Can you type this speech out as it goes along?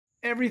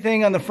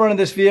Everything on the front of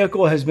this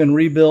vehicle has been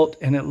rebuilt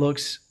and it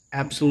looks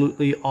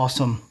absolutely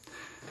awesome.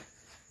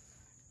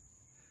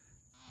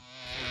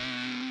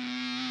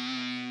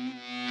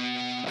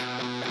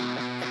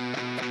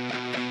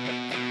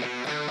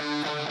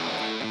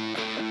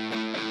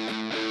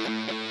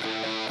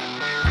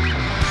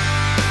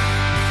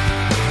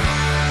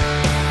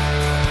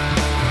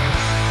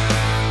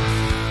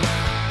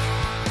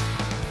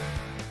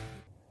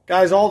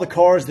 Guys, all the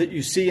cars that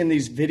you see in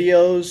these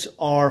videos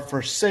are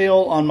for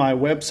sale on my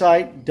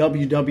website,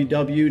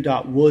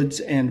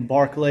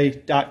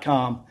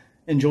 www.woodsandbarclay.com.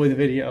 Enjoy the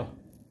video.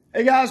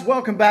 Hey guys,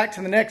 welcome back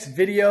to the next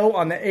video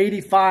on the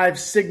 85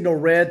 Signal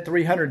Red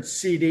 300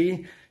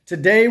 CD.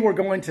 Today we're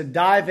going to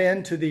dive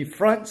into the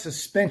front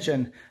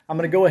suspension. I'm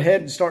going to go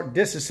ahead and start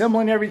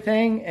disassembling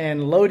everything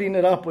and loading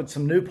it up with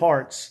some new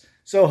parts.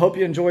 So hope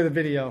you enjoy the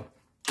video.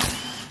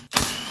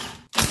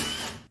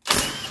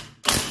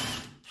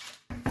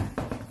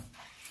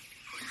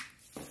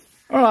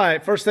 All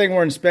right, first thing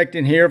we're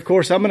inspecting here, of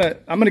course, I'm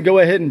gonna go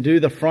ahead and do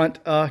the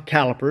front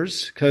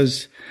calipers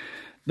because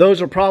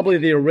those are probably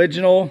the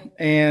original,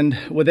 and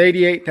with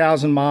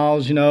 88,000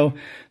 miles, you know,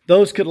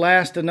 those could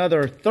last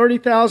another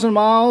 30,000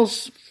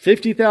 miles,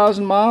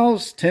 50,000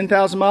 miles,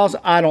 10,000 miles.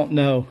 I don't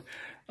know.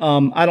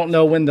 I don't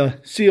know when the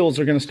seals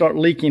are going to start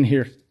leaking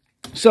here.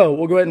 So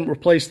we'll go ahead and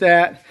replace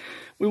that.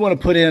 We want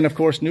to put in, of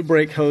course, new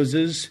brake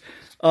hoses.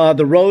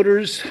 The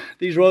rotors,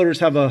 these rotors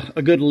have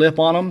a good lip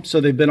on them,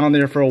 so they've been on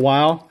there for a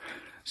while.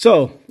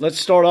 So let's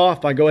start off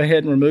by going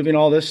ahead and removing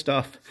all this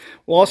stuff.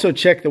 We'll also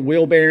check the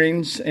wheel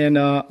bearings, and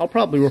I'll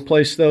probably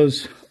replace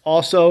those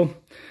also.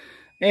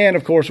 And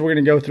of course, we're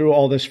going to go through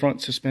all this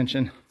front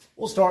suspension.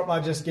 We'll start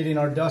by just getting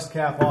our dust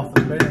cap off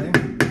the bearing.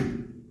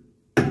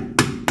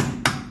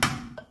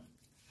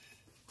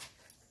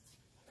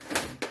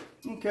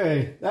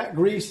 Okay, that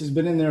grease has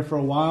been in there for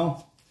a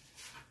while.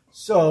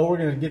 So we're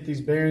going to get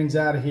these bearings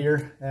out of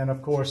here and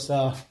of course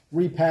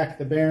repack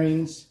the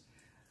bearings.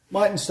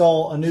 Might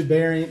install a new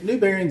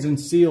bearings and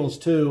seals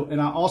too,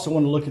 and I also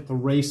want to look at the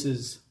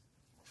races.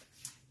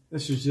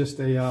 This is just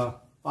a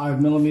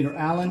 5mm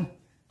Allen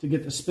to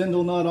get the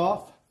spindle nut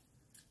off.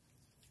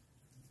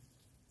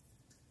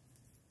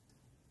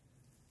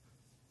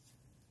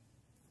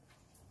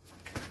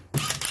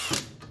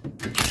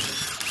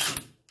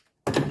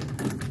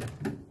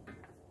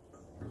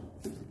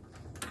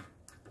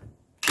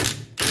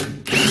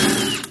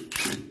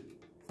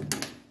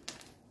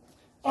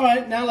 All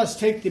right, now let's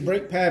take the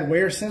brake pad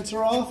wear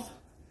sensor off.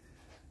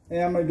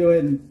 And I'm going to go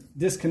ahead and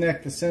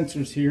disconnect the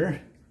sensors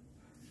here.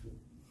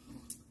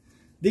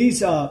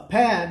 These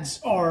pads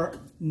are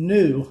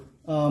new,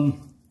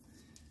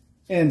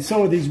 and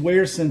so are these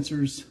wear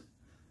sensors.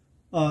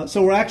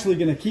 So we're actually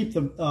going to keep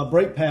the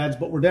brake pads,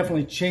 but we're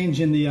definitely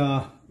changing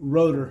the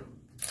rotor.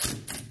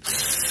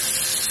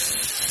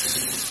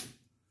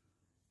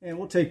 And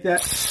we'll take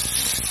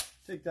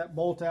that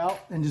bolt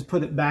out and just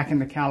put it back in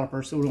the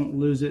caliper so we don't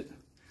lose it.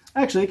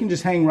 Actually, it can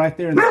just hang right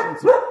there in the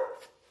sensor.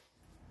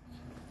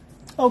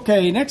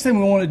 Okay, next thing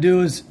we want to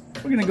do is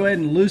we're going to go ahead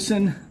and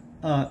loosen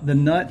the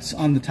nuts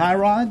on the tie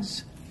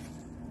rods.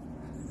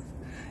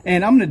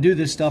 And I'm going to do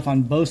this stuff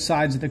on both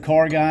sides of the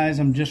car, guys.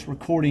 I'm just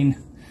recording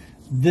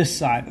this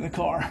side of the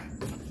car.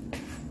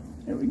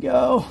 There we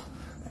go.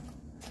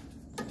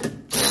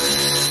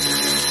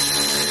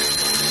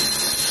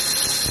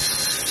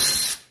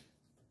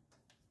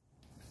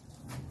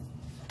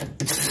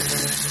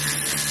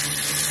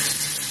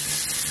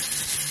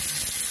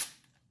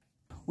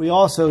 We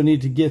also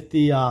need to get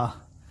the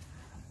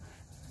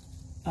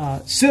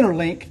center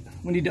link.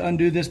 We need to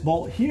undo this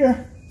bolt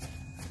here.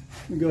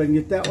 Let me go ahead and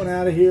get that one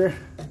out of here.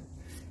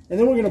 And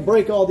then we're going to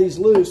break all these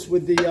loose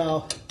with the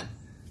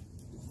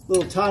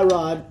little tie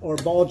rod or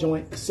ball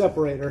joint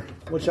separator,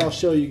 which I'll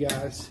show you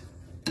guys.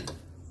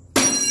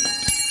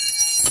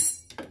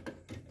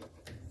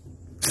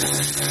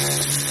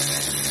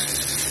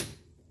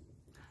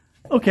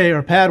 Okay,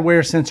 our pad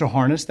wear sensor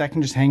harness, that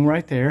can just hang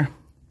right there.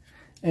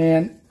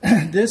 And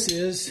this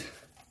is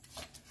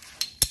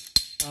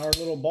our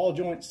little ball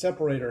joint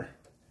separator.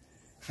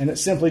 And it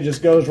simply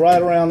just goes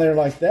right around there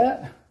like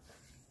that.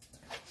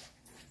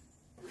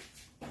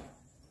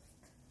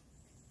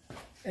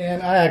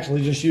 And I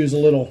actually just use a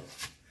little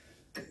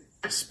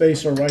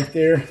spacer right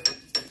there,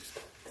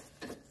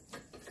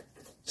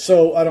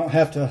 so I don't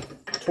have to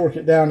torque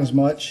it down as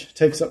much. It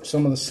takes up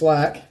some of the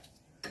slack.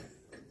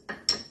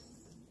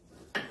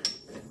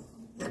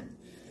 There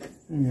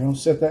you go,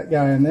 set that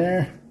guy in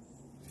there.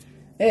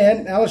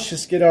 And now let's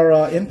just get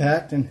our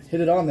impact and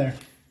hit it on there.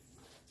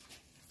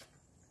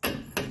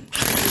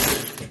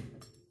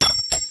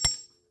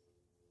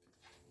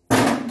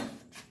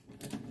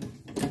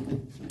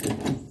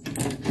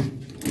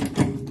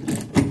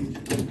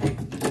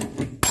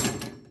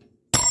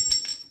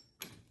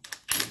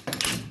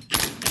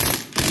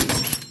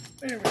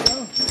 There we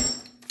go.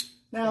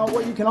 Now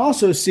what you can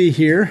also see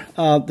here,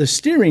 the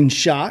steering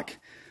shock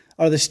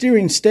or the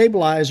steering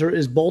stabilizer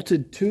is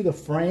bolted to the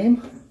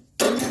frame.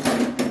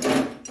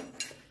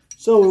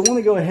 So we want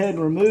to go ahead and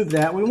remove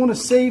that. We want to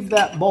save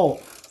that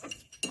bolt.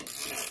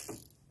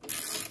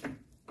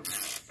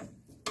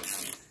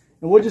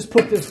 And we'll just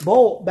put this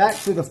bolt back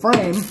to the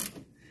frame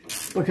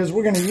because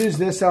we're going to use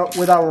this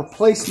with our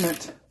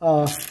replacement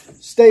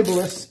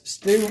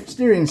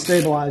steering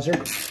stabilizer,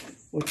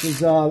 which is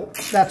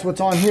that's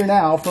what's on here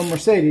now from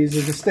Mercedes,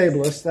 is the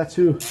Stabilist. That's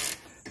who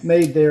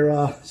made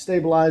their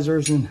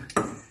stabilizers and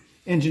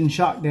engine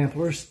shock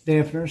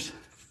dampeners.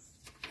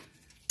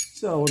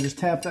 So we'll just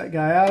tap that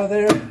guy out of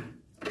there.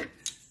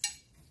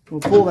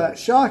 We'll pull that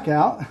shock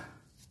out,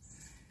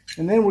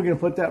 and then we're going to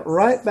put that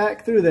right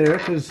back through there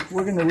because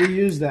we're going to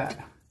reuse that.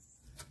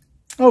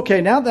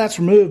 Okay, now that's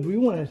removed, we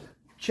want to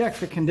check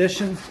the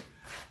condition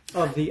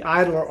of the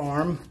idler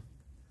arm.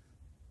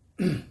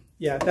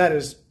 Yeah, that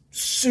is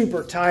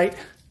super tight.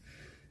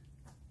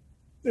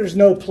 There's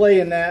no play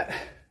in that.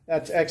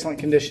 That's excellent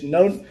condition.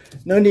 No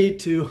need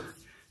to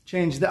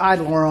change the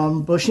idler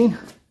arm bushing.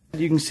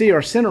 You can see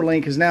our center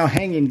link is now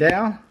hanging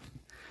down,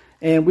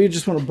 and we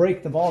just want to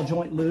break the ball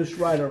joint loose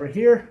right over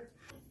here.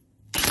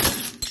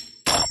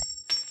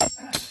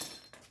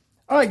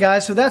 All right,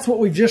 guys, so that's what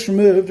we've just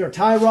removed, our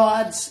tie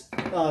rods,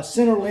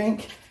 center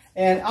link,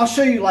 and I'll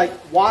show you like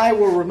why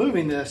we're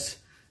removing this.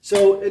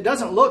 So it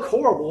doesn't look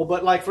horrible,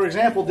 but like, for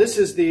example, this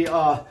is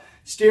the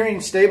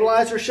steering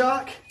stabilizer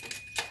shock.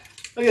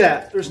 Look at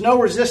that, there's no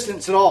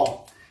resistance at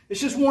all.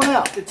 It's just worn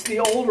out. It's the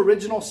old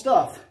original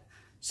stuff.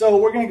 So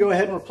we're gonna go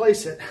ahead and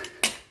replace it.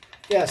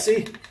 Yeah,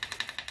 see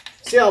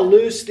how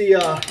loose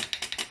the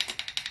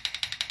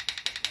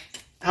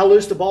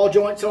ball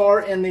joints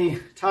are in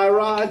the tie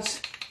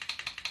rods?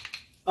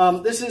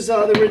 This is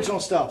the original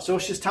stuff, so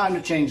it's just time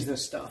to change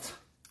this stuff.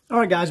 All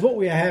right, guys, what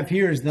we have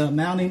here is the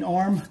mounting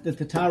arm that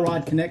the tie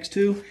rod connects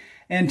to.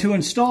 And to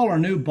install our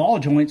new ball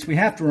joints, we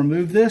have to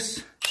remove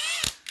this.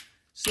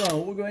 So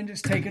we'll go ahead and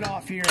just take it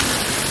off here.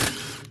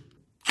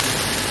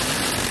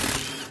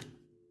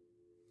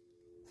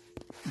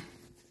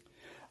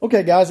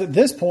 Okay, guys, at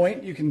this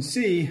point, you can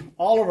see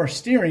all of our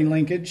steering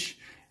linkage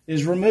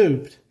is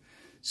removed.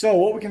 So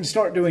what we can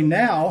start doing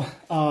now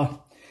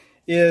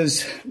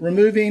is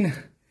removing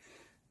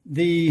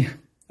the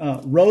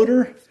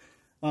rotor,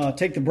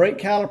 take the brake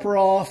caliper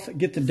off,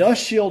 get the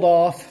dust shield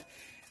off,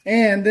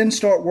 and then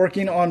start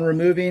working on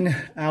removing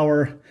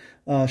our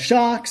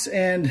shocks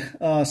and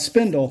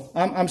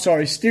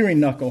steering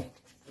knuckle.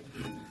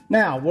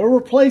 Now, we're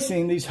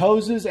replacing these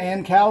hoses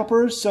and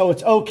calipers, so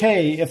it's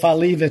okay if I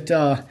leave it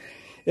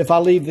if I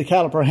leave the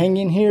caliper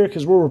hanging here,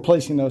 because we're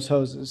replacing those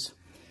hoses.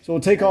 So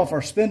we'll take off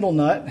our spindle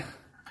nut,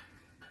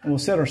 and we'll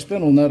set our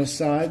spindle nut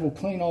aside. We'll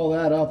clean all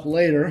that up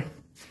later.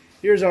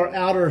 Here's our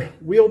outer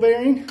wheel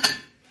bearing.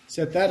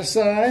 Set that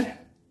aside,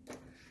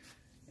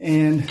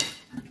 and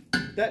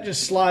that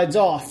just slides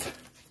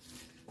off.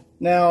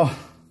 Now,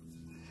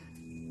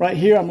 right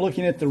here, I'm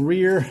looking at the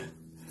rear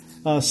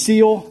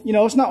seal. You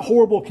know, it's not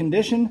horrible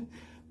condition,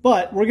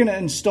 but we're gonna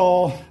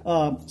install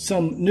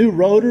some new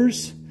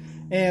rotors.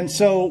 And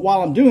so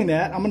while I'm doing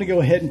that, I'm going to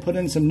go ahead and put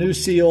in some new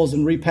seals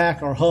and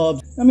repack our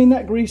hubs. I mean,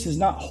 that grease is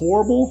not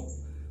horrible,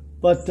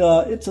 but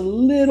it's a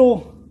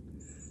little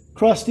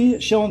crusty.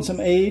 It's showing some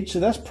age, so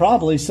that's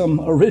probably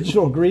some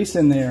original grease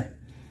in there.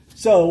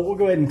 So we'll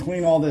go ahead and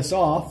clean all this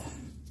off.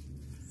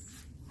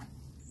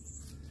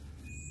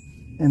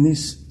 And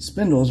these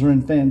spindles are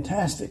in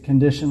fantastic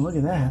condition. Look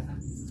at that.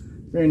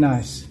 Very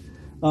nice.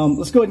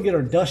 Let's go ahead and get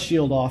our dust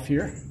shield off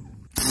here.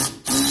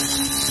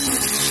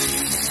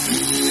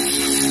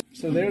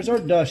 So there's our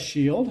dust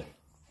shield.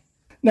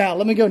 Now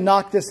let me go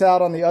knock this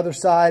out on the other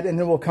side, and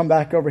then we'll come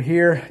back over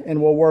here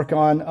and we'll work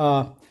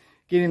on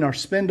getting our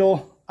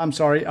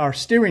our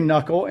steering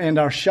knuckle and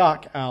our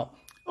shock out.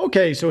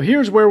 Okay, so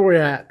here's where we're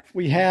at.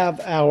 We have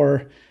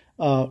our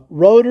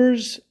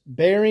rotors,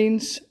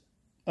 bearings,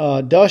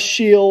 dust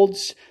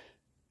shields,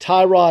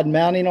 tie rod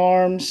mounting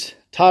arms,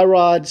 tie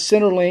rod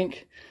center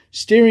link,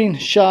 steering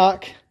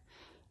shock,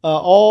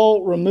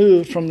 all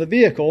removed from the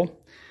vehicle,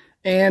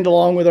 and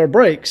along with our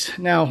brakes.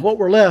 Now, what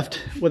we're left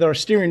with our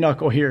steering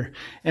knuckle here.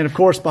 And of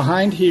course,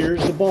 behind here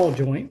is the ball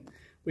joint.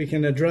 We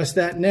can address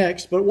that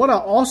next. But what I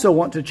also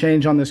want to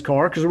change on this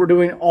car, because we're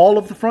doing all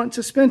of the front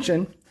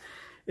suspension,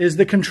 is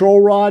the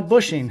control rod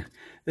bushing.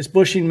 This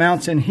bushing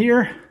mounts in here,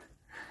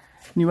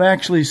 and you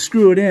actually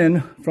screw it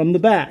in from the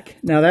back.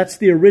 Now, that's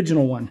the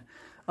original one.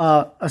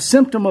 A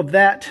symptom of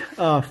that,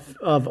 of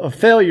a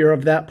failure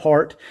of that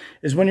part,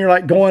 is when you're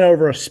like going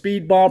over a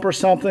speed bump or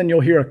something,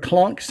 you'll hear a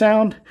clunk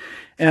sound.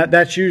 And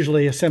that's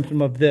usually a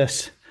symptom of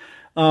this.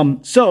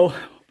 So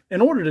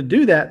in order to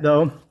do that,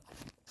 though,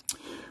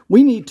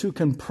 we need to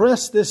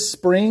compress this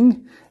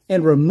spring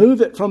and remove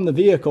it from the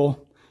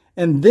vehicle,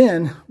 and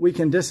then we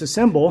can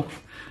disassemble.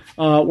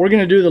 We're going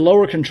to do the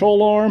lower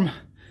control arm.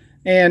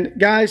 And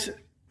guys,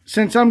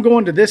 since I'm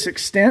going to this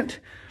extent,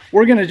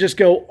 we're going to just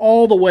go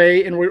all the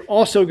way, and we're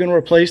also going to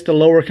replace the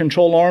lower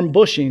control arm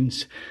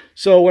bushings.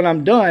 So when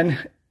I'm done,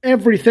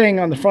 everything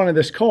on the front of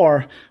this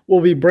car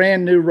will be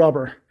brand new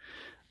rubber.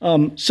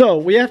 So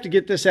we have to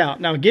get this out.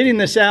 Now, getting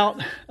this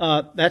out,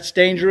 that's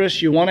dangerous.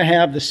 You want to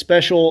have the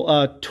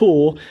special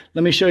tool.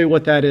 Let me show you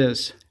what that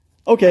is.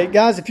 Okay,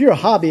 guys, if you're a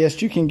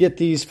hobbyist, you can get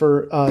these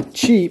for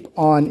cheap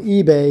on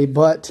eBay,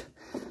 but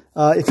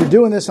If you're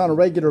doing this on a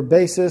regular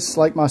basis,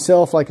 like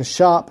myself, like a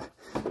shop,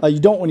 you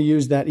don't want to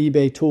use that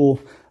eBay tool.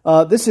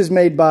 This is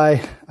made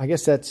by, I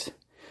guess that's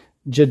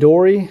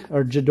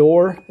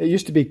Jador. It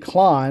used to be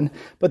Klein,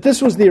 but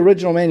this was the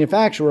original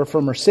manufacturer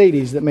for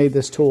Mercedes that made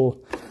this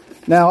tool.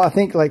 Now, I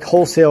think like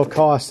wholesale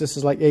cost, this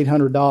is like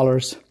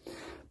 $800,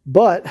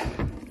 but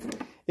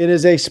it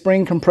is a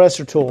spring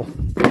compressor tool.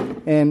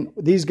 And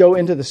these go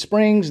into the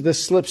springs.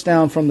 This slips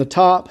down from the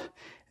top,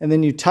 and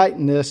then you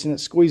tighten this and it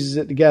squeezes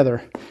it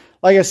together.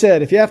 Like I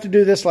said, if you have to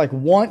do this like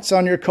once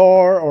on your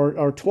car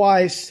or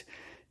twice,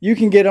 you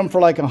can get them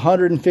for like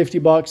 150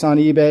 bucks on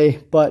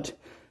eBay, but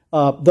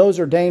those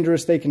are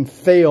dangerous. They can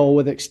fail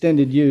with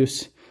extended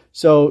use.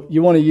 So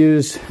you want to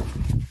use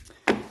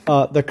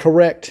the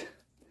correct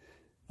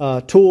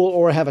tool,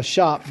 or have a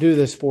shop do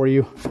this for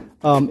you.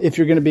 If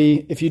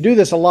you do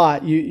this a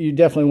lot, you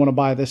definitely want to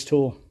buy this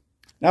tool.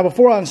 Now,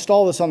 before I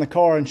install this on the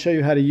car and show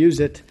you how to use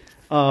it,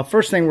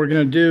 first thing we're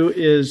going to do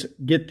is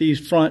get these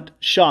front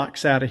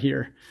shocks out of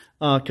here.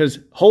 Because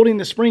holding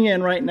the spring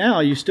in right now,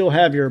 you still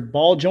have your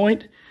ball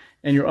joint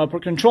and your upper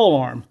control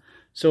arm.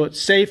 So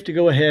it's safe to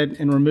go ahead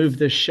and remove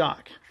this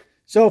shock.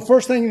 So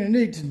first thing you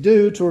need to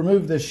do to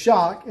remove this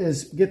shock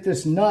is get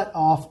this nut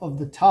off of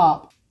the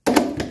top.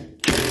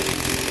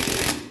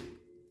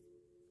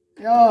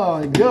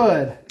 Oh,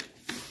 good.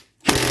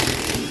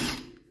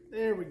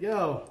 There we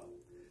go.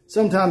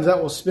 Sometimes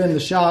that will spin the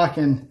shock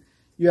and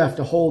you have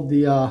to hold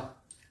the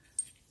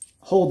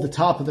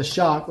top of the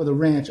shock with a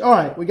wrench. All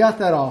right, we got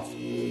that off.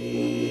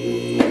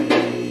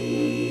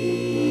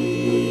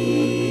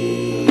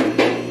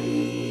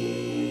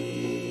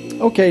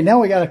 Okay, now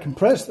we got to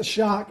compress the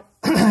shock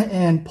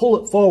and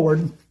pull it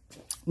forward.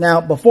 Now,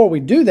 before we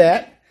do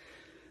that,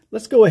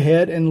 let's go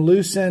ahead and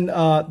loosen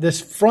this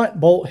front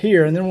bolt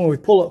here, and then when we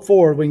pull it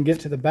forward, we can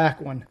get to the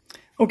back one.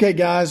 Okay,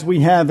 guys,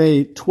 we have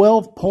a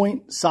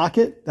 12-point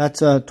socket.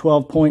 That's a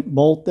 12-point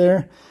bolt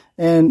there,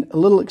 and a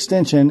little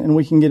extension, and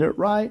we can get it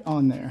right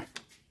on there.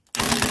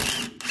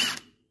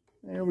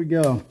 There we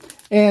go.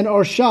 And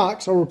our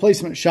shocks, our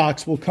replacement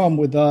shocks, will come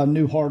with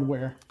new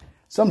hardware.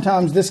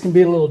 Sometimes this can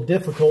be a little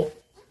difficult.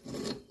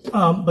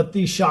 But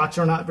these shocks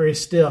are not very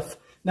stiff.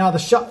 Now the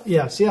shock,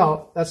 yeah, see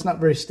how that's not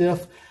very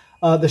stiff?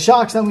 The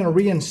shocks I'm going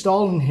to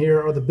reinstall in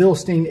here are the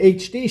Bilstein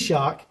HD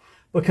shock,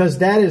 because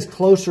that is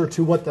closer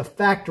to what the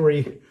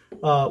factory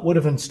would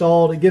have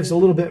installed. It gives a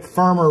little bit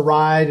firmer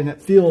ride, and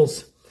it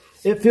feels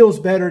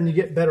better, and you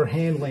get better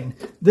handling.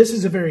 This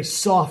is a very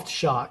soft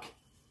shock,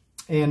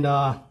 and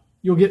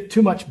you'll get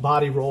too much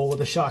body roll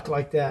with a shock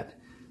like that.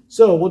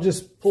 So we'll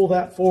just pull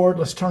that forward.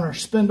 Let's turn our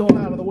spindle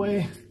out of the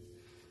way.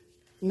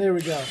 And there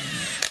we go.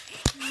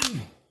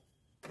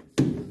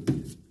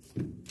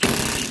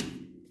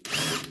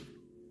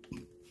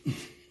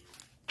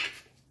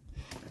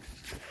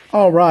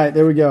 All right,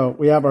 there we go.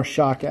 We have our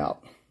shock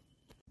out.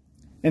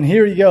 And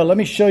here you go. Let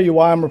me show you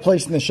why I'm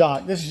replacing the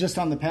shock. This is just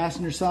on the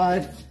passenger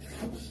side.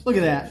 Look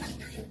at that.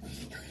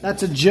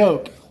 That's a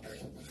joke.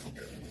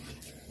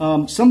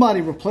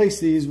 Somebody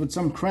replaced these with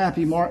some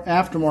crappy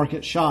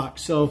aftermarket shock.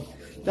 So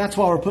that's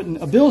why we're putting,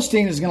 a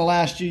Bilstein is going to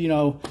last you,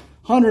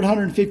 100,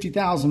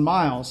 150,000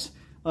 miles.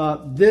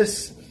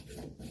 That's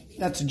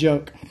a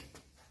joke.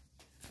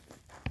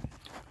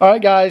 All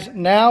right, guys,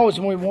 now is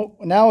when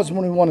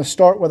we want to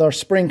start with our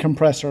spring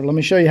compressor. Let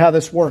me show you how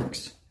this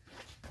works.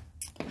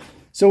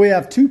 So we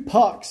have two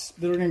pucks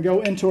that are going to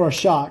go into our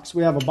shocks.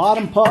 We have a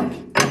bottom puck,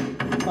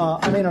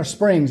 our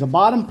springs, a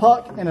bottom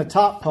puck and a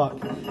top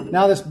puck.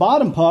 Now this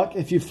bottom puck,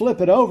 if you flip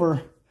it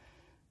over,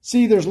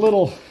 see there's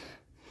little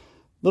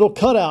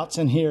cutouts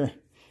in here.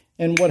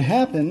 And what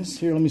happens,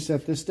 here, let me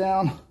set this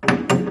down.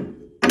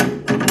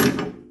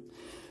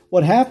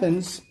 What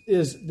happens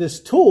is this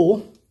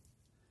tool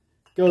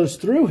goes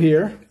through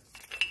here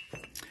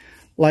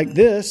like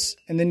this,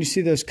 and then you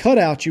see those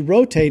cutouts. You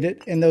rotate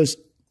it, and those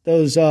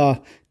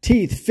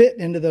teeth fit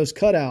into those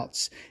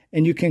cutouts,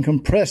 and you can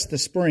compress the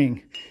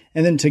spring.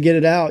 And then to get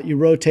it out, you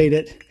rotate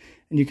it,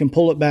 and you can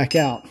pull it back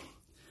out.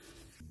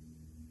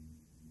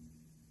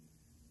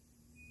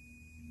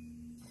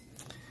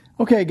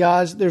 Okay,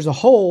 guys, there's a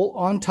hole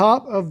on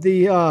top of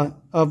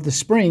the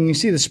spring. You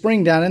see the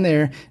spring down in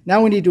there.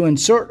 Now we need to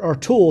insert our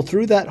tool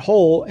through that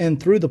hole and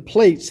through the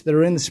plates that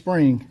are in the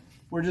spring.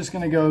 We're just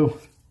going to go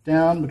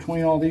down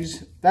between all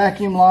these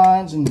vacuum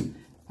lines and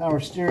power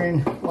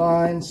steering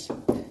lines.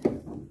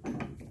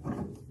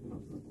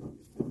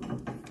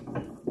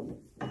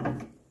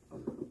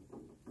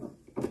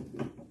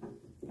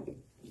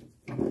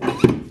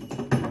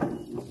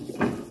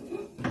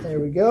 There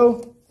we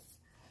go.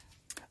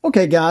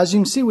 Okay, guys, you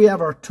can see we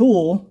have our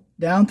tool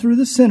down through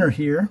the center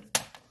here,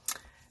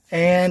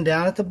 and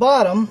down at the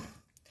bottom,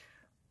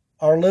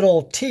 our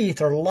little teeth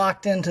are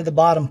locked into the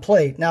bottom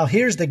plate. Now,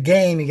 here's the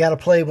game you got to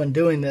play when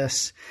doing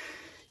this.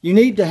 You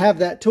need to have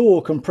that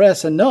tool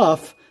compress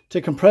enough to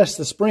compress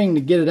the spring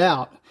to get it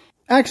out.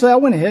 Actually, I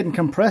went ahead and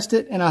compressed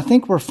it, and I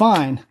think we're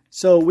fine.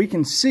 So we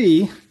can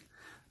see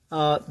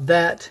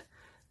that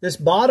this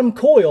bottom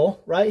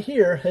coil right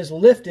here has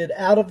lifted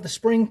out of the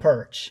spring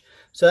perch.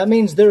 So that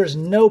means there is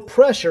no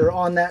pressure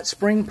on that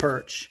spring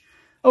perch.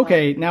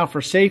 Okay, now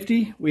for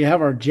safety, we have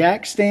our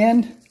jack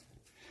stand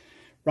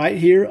right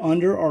here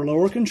under our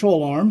lower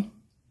control arm.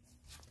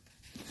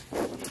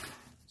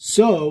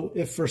 So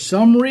if for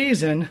some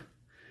reason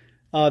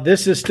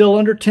this is still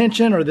under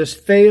tension or this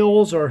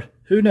fails or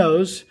who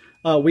knows,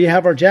 we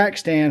have our jack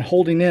stand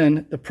holding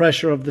in the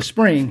pressure of the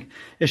spring.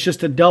 It's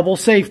just a double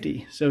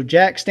safety. So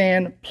jack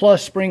stand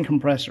plus spring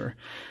compressor.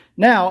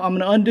 Now I'm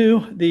going to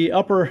undo the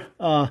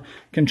upper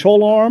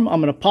control arm.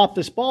 I'm going to pop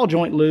this ball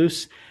joint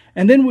loose,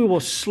 and then we will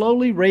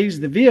slowly raise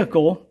the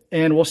vehicle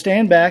and we'll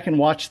stand back and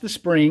watch the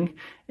spring.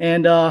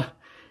 And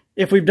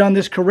if we've done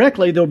this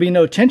correctly, there'll be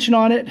no tension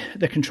on it.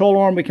 The control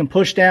arm we can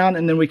push down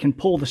and then we can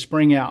pull the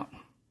spring out.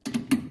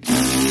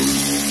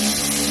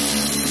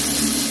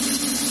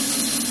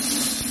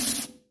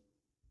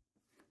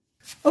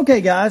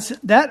 Okay guys,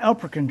 that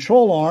upper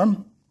control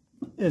arm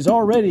is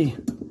already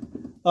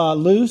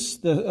loose.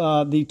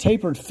 The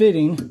tapered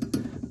fitting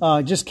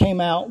just came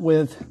out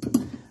with,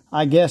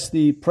 I guess,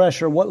 the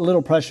pressure, what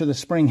little pressure the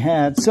spring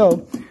had.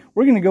 So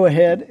we're going to go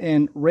ahead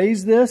and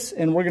raise this,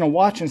 and we're going to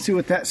watch and see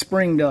what that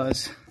spring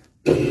does.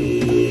 There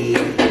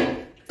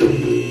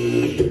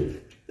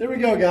we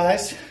go,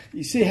 guys.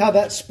 You see how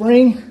that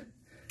spring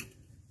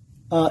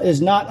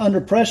is not under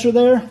pressure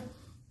there?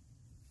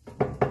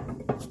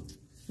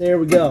 There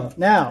we go.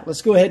 Now,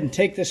 let's go ahead and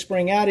take this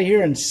spring out of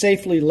here and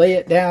safely lay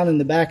it down in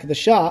the back of the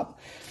shop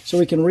so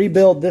we can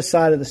rebuild this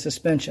side of the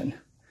suspension.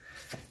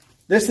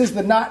 This is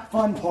the not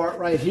fun part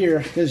right here,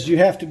 because you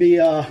have to be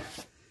a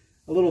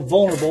little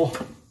vulnerable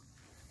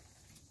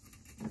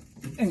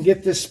and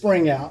get this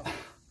spring out.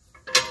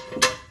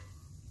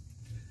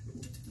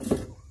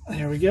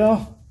 There we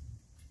go.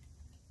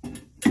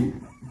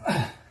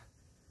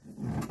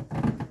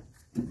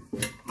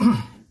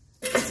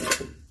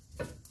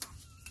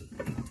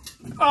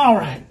 All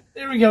right,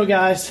 there we go,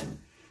 guys.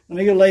 Let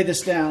me go lay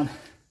this down.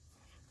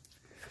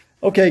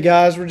 Okay,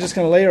 guys, we're just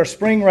going to lay our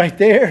spring right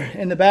there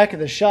in the back of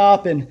the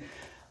shop. And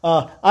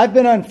I've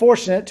been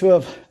unfortunate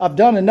to I've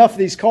done enough of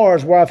these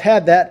cars where I've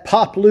had that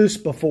pop loose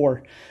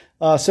before.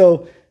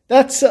 So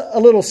that's a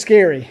little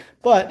scary,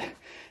 but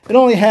it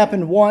only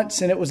happened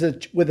once, and it was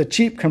with a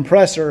cheap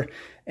compressor.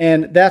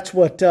 And that's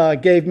what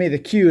gave me the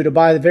cue to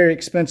buy the very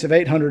expensive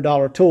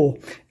 $800 tool.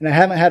 And I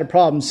haven't had a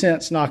problem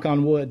since, knock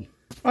on wood.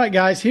 All right,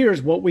 guys,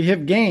 here's what we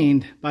have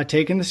gained by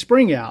taking the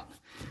spring out.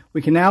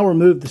 We can now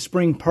remove the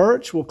spring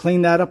perch. We'll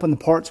clean that up in the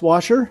parts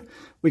washer.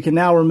 We can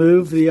now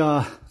remove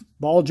the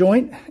ball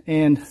joint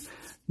and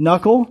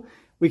knuckle.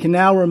 We can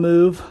now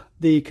remove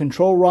the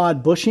control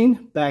rod bushing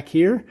back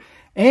here.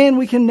 And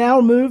we can now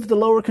remove the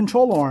lower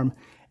control arm.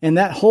 And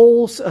that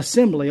whole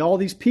assembly, all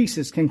these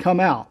pieces can come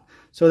out.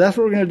 So that's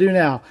what we're going to do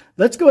now.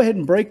 Let's go ahead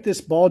and break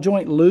this ball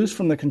joint loose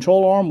from the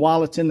control arm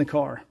while it's in the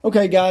car.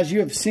 Okay, guys,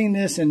 you have seen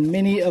this in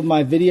many of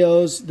my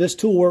videos. This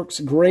tool works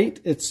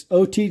great. It's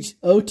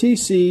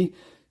OTC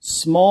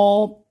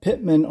small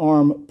pitman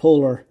arm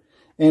puller,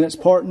 and it's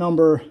part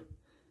number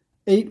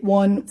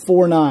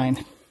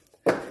 8149.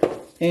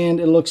 And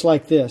it looks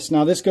like this.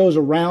 Now, this goes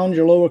around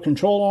your lower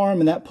control arm,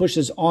 and that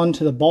pushes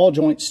onto the ball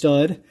joint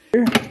stud.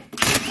 Here.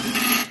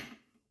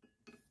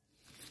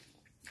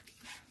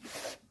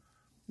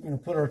 We're going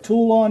to put our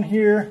tool on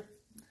here.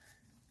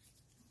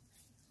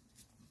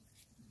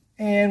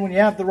 And when you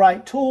have the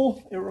right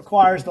tool, it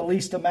requires the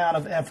least amount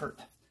of effort.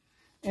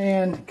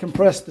 And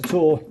compress the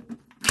tool.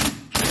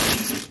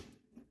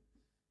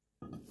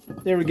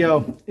 There we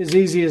go. As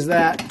easy as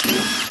that.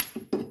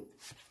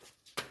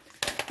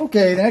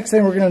 Okay, the next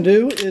thing we're going to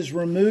do is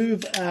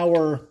remove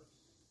our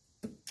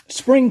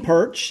spring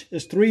perch.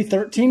 It's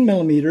 13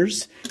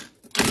 millimeters.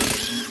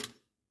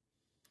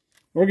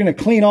 We're going to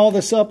clean all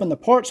this up in the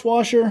parts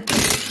washer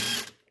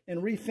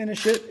and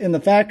refinish it in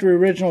the factory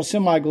original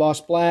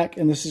semi-gloss black,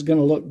 and this is going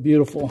to look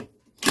beautiful.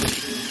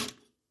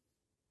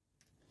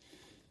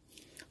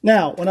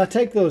 Now, when I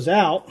take those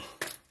out,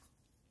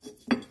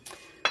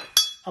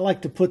 I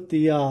like to put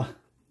the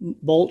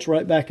bolts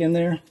right back in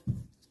there.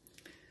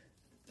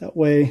 That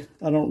way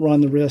I don't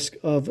run the risk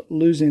of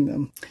losing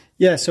them.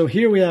 Yeah, so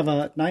here we have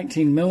a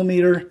 19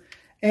 millimeter,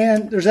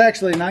 and there's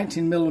actually a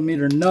 19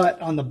 millimeter nut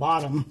on the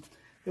bottom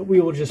that we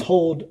will just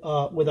hold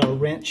with our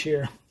wrench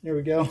here. There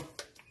we go.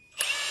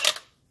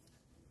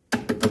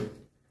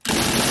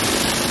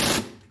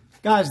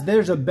 Guys,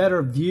 there's a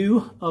better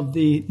view of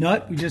the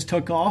nut we just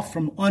took off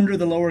from under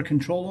the lower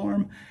control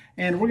arm.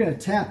 And we're going to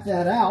tap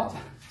that out,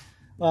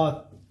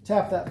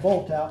 tap that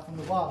bolt out from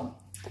the bottom.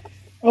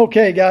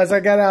 Okay, guys,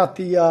 I got out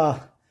the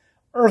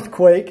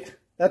Earthquake.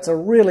 That's a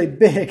really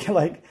big,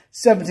 like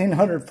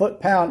 1,700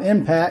 foot-pound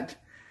impact.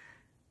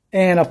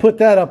 And I put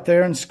that up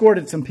there and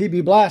squirted some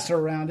PB Blaster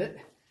around it.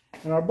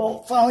 And our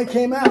bolt finally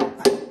came out.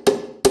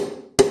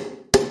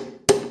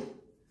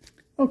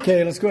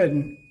 Okay, let's go ahead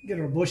and get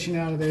our bushing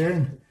out of there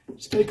and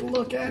just take a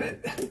look at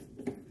it.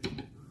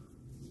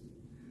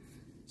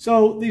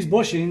 So these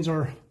bushings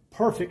are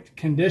perfect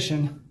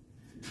condition.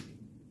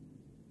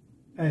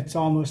 It's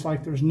almost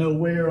like there's no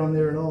wear on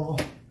there at all.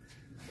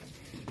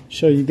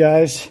 Show you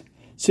guys.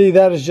 See,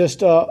 that is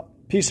just a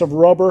piece of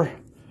rubber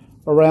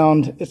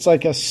around. It's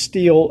like a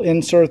steel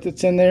insert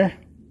that's in there.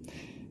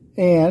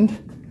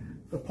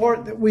 And the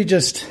part that we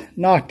just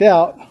knocked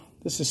out,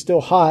 this is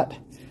still hot.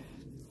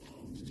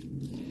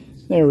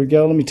 There we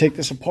go. Let me take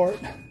this apart.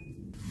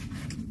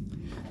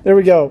 There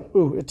we go.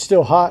 Ooh, it's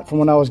still hot from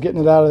when I was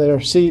getting it out of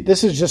there. See,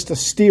 this is just a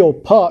steel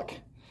puck,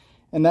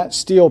 and that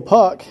steel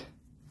puck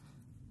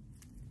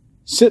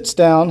sits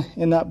down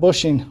in that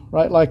bushing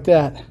right like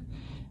that.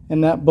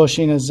 And that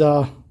bushing is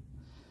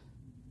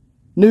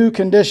new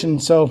condition.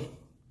 So,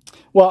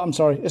 well, I'm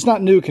sorry, it's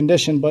not new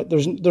condition, but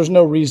there's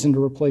no reason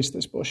to replace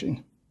this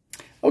bushing.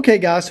 Okay,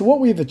 guys, so what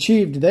we've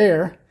achieved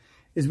there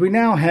is we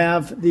now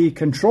have the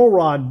control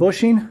rod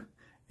bushing,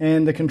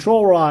 and the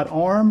control rod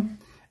arm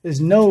is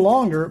no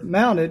longer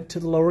mounted to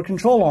the lower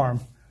control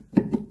arm.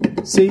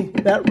 See,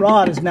 that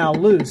rod is now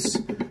loose.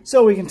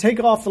 So we can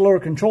take off the lower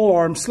control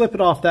arm, slip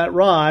it off that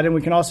rod, and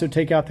we can also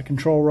take out the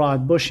control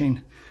rod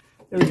bushing.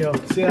 There we go.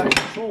 See, that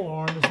control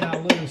arm is now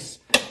loose.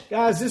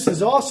 Guys, this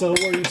is also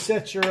where you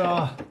set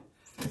your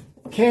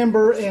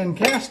camber and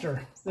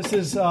caster.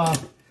 This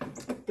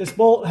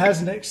bolt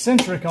has an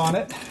eccentric on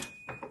it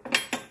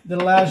that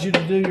allows you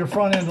to do your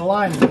front end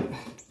alignment.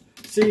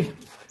 See,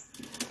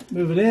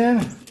 move it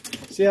in.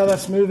 See how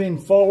that's moving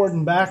forward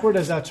and backward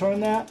as I turn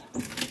that?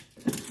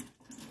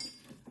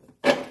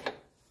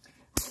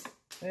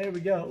 There we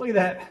go. Look at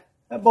that.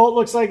 That bolt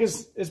looks like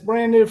it's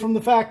brand new from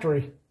the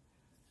factory.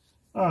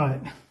 All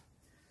right.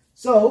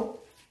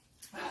 So,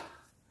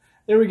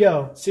 there we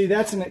go. See,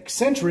 that's an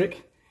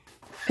eccentric,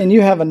 and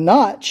you have a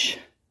notch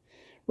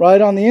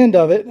right on the end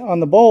of it, on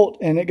the bolt,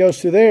 and it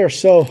goes through there.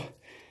 So,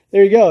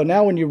 there you go.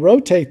 Now, when you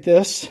rotate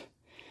this,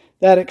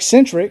 that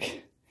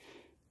eccentric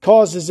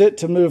causes it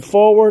to move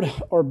forward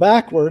or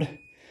backward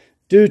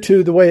due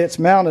to the way it's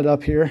mounted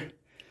up here.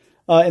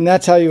 And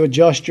that's how you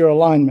adjust your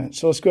alignment.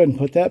 So let's go ahead and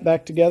put that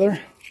back together.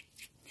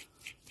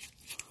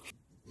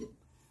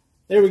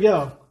 There we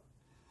go.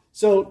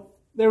 So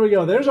there we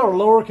go. There's our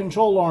lower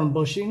control arm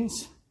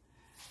bushings.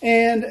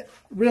 And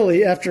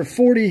really, after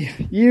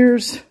 40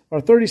 years or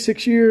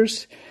 36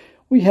 years,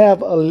 we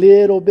have a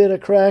little bit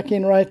of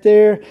cracking right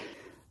there.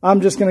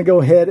 I'm just going to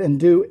go ahead and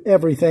do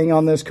everything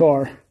on this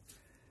car.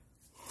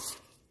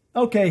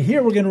 Okay,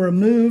 here we're going to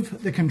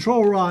remove the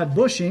control rod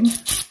bushing.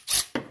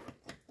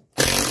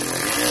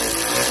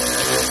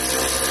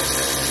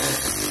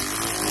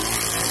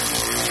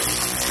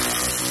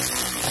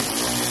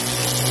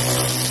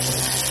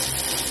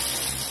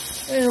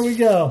 There we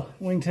go.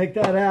 We can take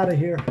that out of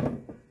here.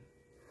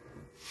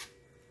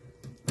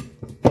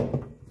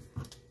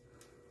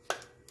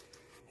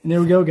 And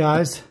there we go,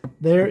 guys.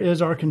 There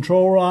is our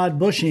control rod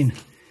bushing.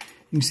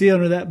 You can see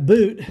under that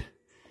boot.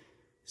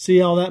 See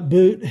how that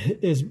boot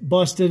is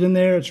busted in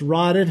there? It's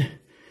rotted.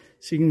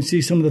 So you can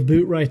see some of the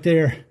boot right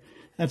there.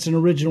 That's an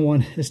original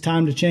one. It's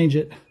time to change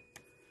it.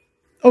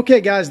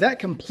 Okay, guys, that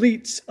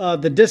completes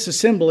the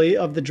disassembly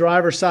of the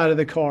driver's side of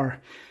the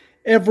car.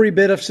 Every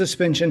bit of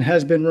suspension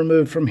has been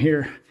removed from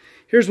here.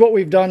 Here's what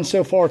we've done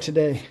so far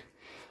today.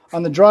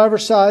 On the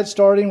driver's side,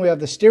 starting, we have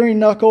the steering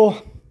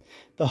knuckle,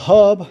 the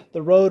hub,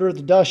 the rotor,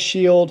 the dust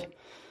shield,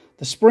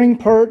 the spring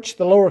perch,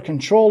 the lower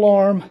control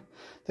arm,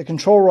 the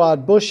control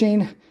rod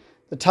bushing,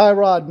 the tie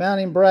rod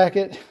mounting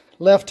bracket,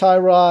 left tie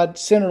rod,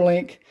 center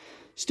link,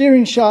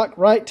 steering shock,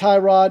 right tie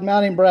rod,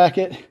 mounting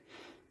bracket,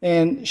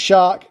 and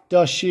shock,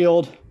 dust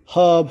shield,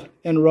 hub,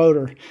 and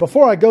rotor.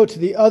 Before I go to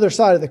the other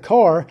side of the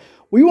car,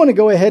 we want to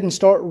go ahead and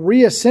start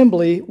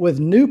reassembly with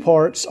new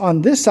parts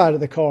on this side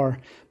of the car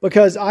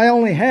because I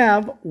only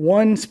have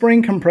one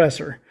spring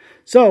compressor.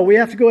 So we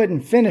have to go ahead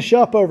and finish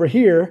up over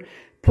here,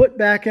 put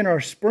back in our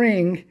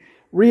spring,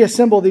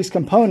 reassemble these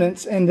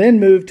components, and then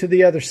move to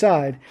the other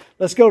side.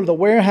 Let's go to the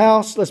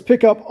warehouse. Let's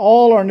pick up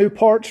all our new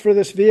parts for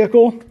this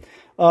vehicle,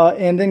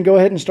 and then go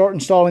ahead and start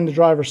installing the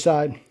driver's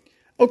side.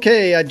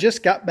 Okay, I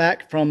just got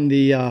back from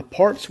the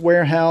parts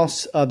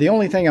warehouse. The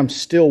only thing I'm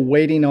still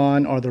waiting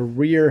on are the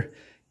rear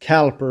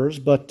calipers,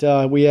 but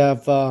we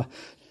have,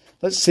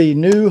 let's see,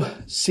 new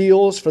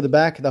seals for the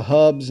back of the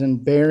hubs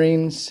and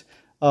bearings.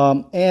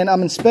 And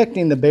I'm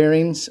inspecting the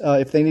bearings.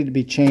 If they need to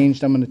be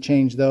changed, I'm going to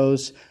change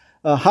those.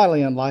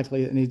 Highly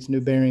unlikely it needs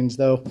new bearings,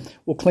 though.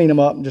 We'll clean them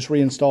up and just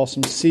reinstall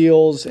some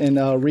seals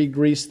and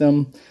re-grease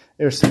them.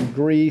 There's some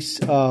grease.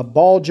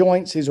 Ball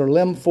joints, these are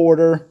limb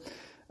forder.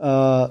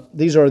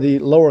 These are the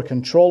lower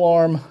control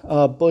arm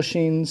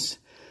bushings.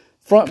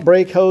 Front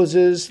brake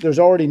hoses. There's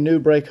already new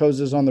brake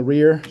hoses on the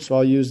rear, so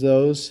I'll use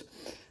those.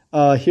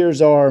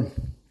 Here's our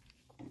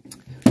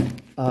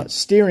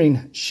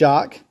steering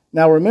shock.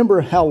 Now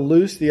remember how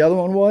loose the other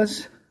one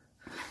was?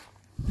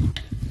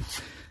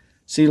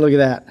 See, look at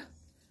that.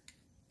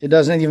 It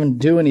doesn't even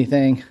do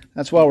anything.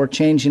 That's why we're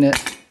changing it.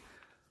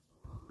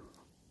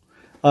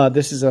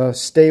 This is a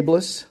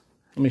stabless.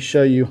 Let me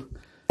show you.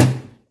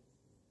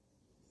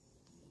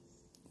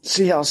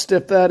 See how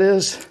stiff that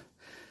is?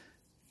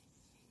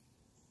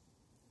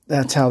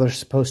 That's how they're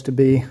supposed to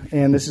be.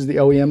 And this is the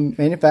OEM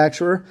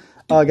manufacturer.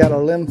 Got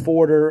our limb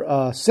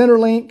forder center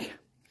link.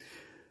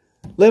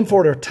 Limb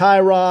forder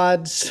tie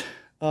rods.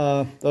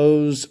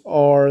 Those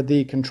are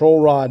the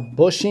control rod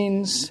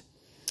bushings.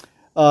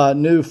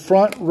 New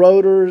front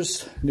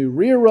rotors, new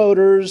rear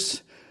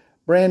rotors,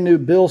 brand new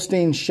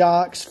Bilstein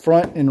shocks,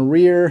 front and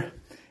rear.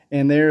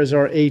 And there's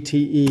our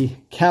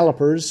ATE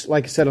calipers.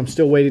 Like I said, I'm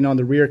still waiting on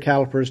the rear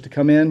calipers to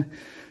come in.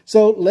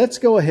 So let's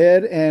go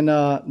ahead and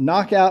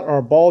knock out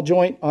our ball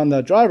joint on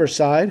the driver's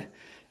side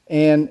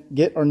and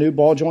get our new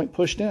ball joint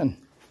pushed in.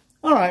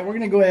 All right, we're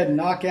gonna go ahead and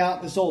knock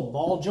out this old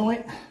ball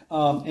joint.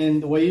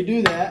 And the way you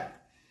do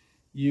that,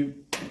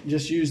 you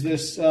just use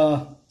this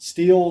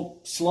steel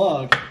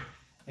slug,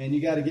 and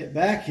you gotta get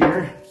back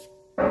here.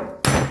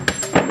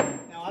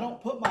 Now I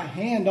don't put my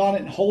hand on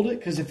it and hold it,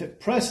 because if it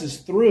presses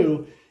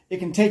through, it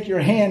can take your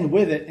hand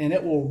with it and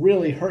it will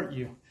really hurt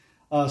you.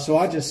 So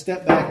I just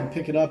step back and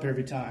pick it up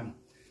every time.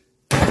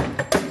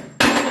 I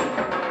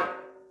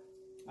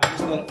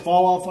just let it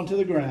fall off onto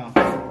the ground.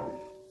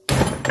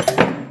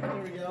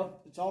 There we go.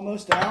 It's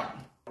almost out.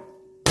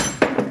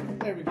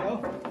 There we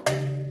go.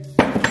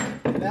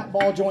 And that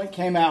ball joint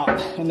came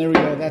out. And there we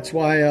go. That's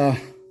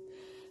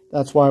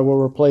why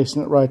we're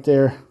replacing it right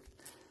there.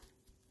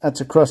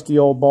 That's a crusty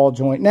old ball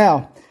joint.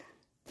 Now,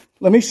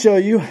 let me show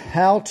you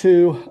how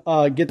to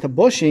get the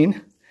bushing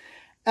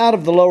out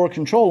of the lower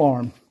control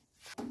arm.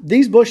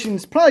 These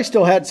bushings probably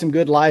still had some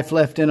good life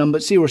left in them,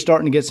 but see, we're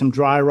starting to get some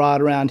dry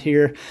rot around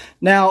here.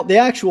 Now, the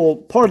actual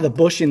part of the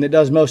bushing that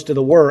does most of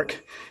the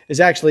work is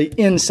actually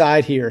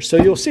inside here. So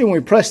you'll see when we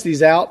press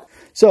these out.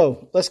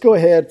 So let's go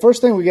ahead.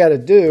 First thing we got to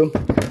do,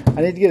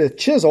 I need to get a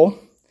chisel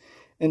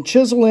and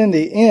chisel in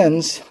the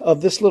ends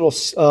of this little,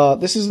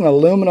 this is an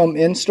aluminum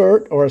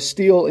insert or a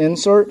steel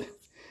insert.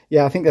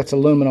 Yeah, I think that's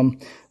aluminum.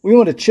 We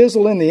want to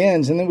chisel in the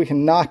ends, and then we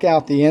can knock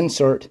out the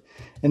insert.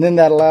 And then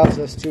that allows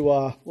us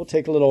to, we'll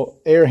take a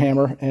little air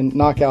hammer and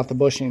knock out the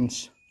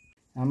bushings.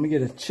 Now I'm going to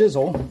get a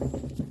chisel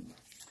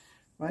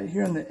right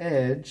here on the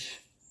edge.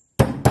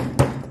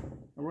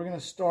 And we're going to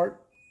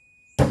start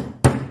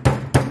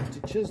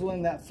to chisel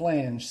in that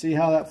flange. See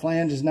how that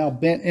flange is now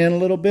bent in a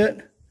little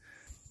bit?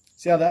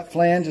 See how that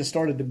flange has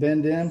started to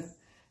bend in?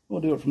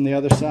 We'll do it from the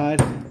other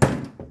side.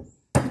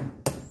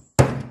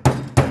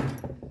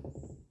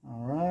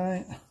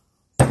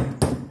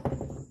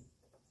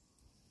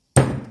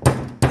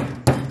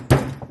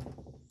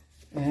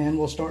 And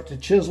we'll start to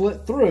chisel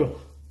it through.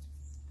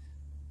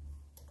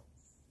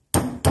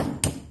 And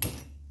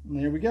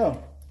there we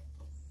go.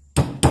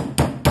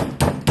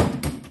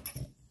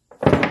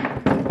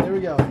 There we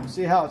go.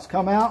 See how it's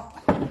come out?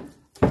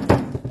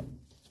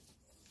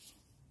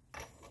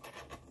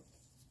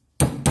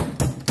 A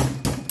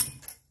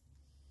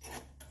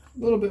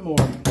little bit more.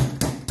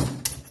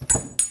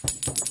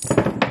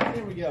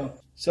 There we go.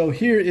 So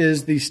here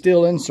is the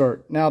steel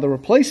insert. Now the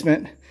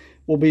replacement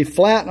will be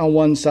flat on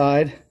one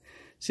side.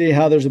 See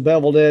how there's a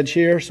beveled edge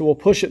here? So we'll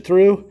push it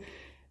through,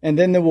 and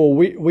then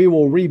we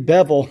will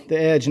re-bevel the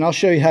edge, and I'll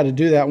show you how to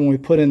do that when we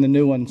put in the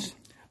new ones.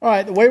 All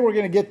right, the way we're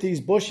going to get these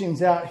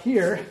bushings out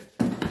here,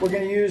 we're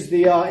going to use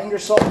the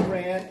Ingersoll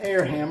Rand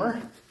air hammer.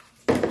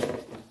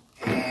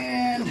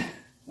 And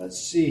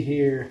let's see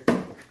here.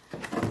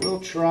 We'll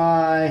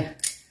try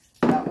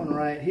that one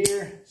right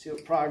here. See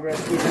what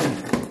progress we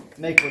can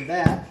make with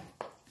that.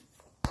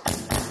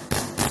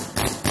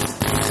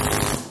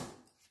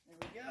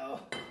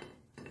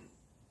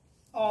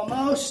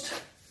 Almost.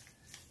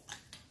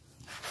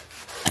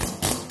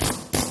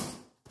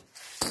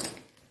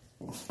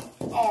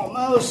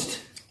 Almost.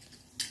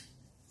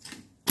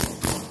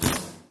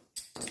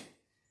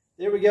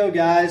 There we go,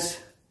 guys.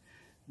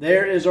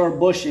 There is our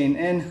bushing.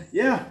 And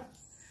yeah,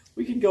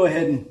 we could go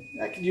ahead and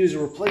I could use a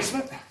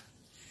replacement.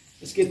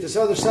 Let's get this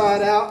other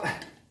side out.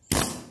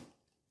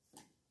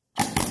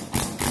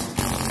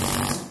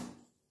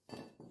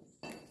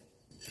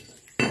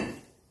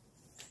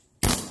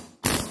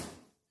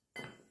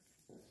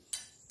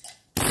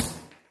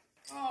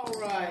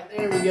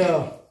 There we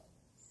go.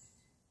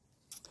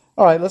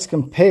 All right, let's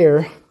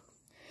compare.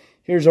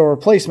 Here's our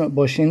replacement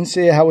bushing.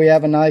 See how we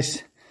have a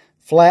nice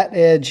flat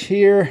edge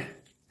here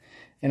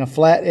and a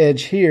flat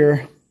edge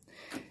here.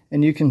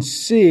 And you can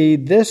see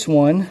this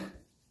one,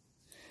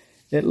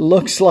 it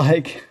looks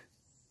like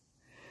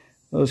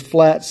those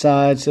flat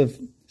sides have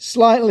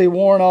slightly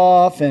worn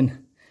off,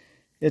 and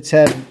it's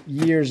had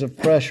years of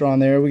pressure on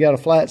there. We got a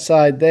flat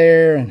side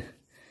there, and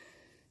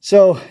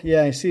so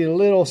yeah, you see a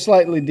little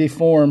slightly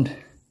deformed.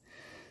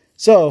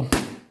 So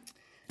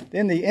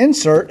then the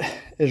insert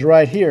is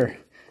right here.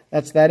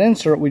 That's that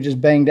insert we just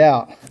banged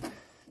out.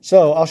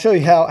 So I'll show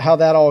you how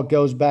that all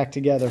goes back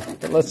together.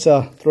 But let's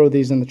throw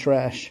these in the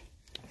trash.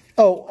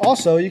 Oh,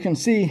 also you can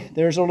see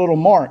there's our little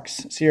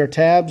marks. See our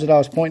tabs that I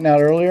was pointing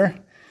out earlier?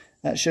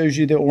 That shows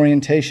you the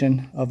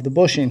orientation of the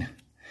bushing.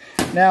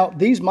 Now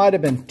these might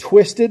have been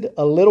twisted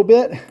a little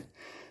bit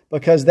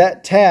because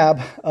that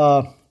tab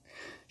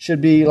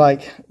should be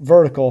like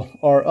vertical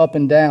or up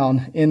and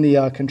down in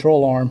the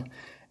control arm.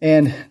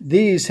 And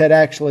these had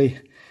actually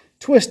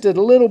twisted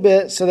a little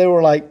bit, so they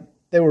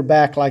were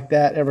back like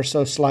that ever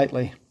so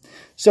slightly.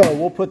 So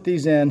we'll put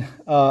these in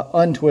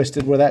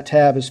untwisted where that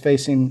tab is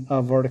facing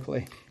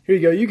vertically. Here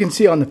you go. You can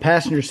see on the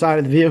passenger side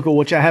of the vehicle,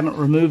 which I haven't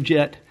removed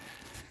yet.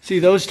 See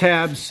those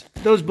tabs,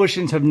 those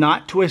bushings have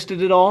not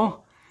twisted at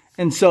all.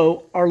 And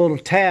so our little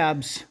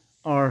tabs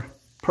are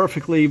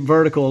perfectly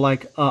vertical,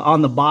 like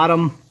on the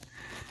bottom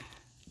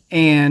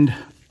and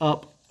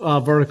up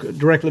vertical,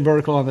 directly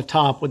vertical on the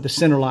top with the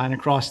center line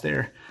across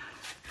there.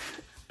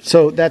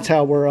 So that's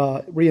how we're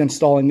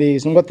reinstalling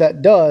these. And what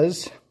that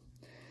does,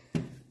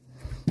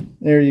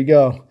 there you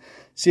go.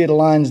 See, it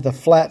aligns the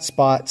flat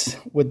spots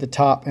with the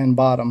top and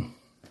bottom.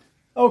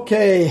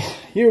 Okay,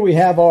 here we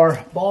have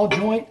our ball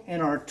joint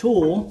and our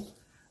tool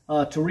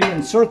to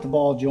reinsert the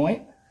ball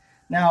joint.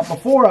 Now,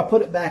 before I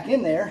put it back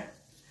in there,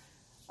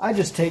 I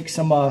just take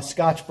some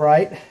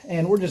Scotch-Brite,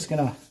 and we're just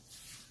gonna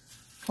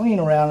clean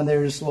around in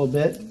there just a little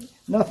bit.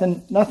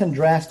 Nothing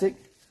drastic.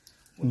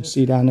 You can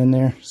see down in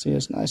there. See,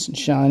 it's nice and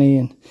shiny,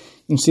 and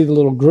you can see the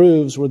little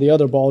grooves where the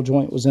other ball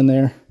joint was in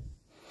there.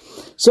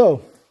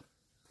 So,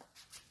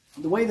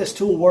 the way this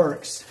tool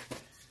works,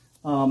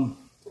 you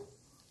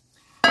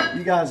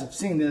guys have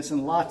seen this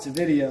in lots of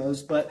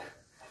videos, but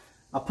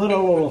I put a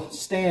little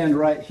stand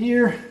right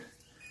here,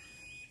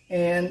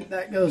 and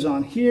that goes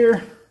on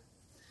here,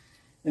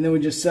 and then we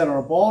just set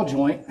our ball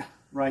joint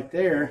right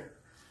there.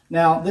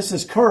 Now, this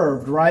is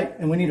curved, right?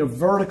 And we need a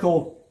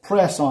vertical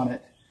press on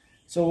it.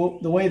 So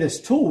the way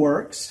this tool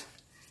works,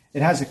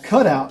 it has a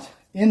cutout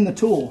in the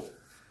tool.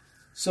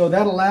 So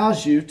that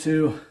allows you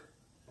to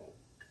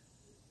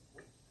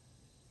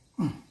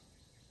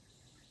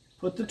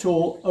put the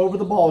tool over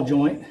the ball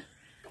joint,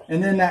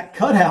 and then that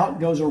cutout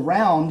goes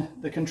around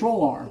the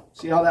control arm.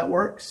 See how that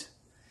works?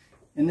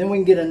 And then we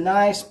can get a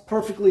nice,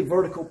 perfectly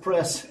vertical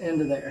press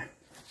into there.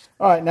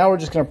 All right, now we're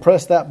just going to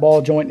press that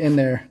ball joint in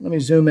there. Let me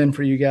zoom in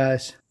for you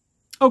guys.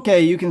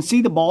 Okay, you can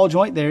see the ball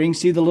joint there. You can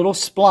see the little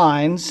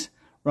splines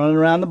running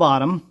around the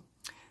bottom.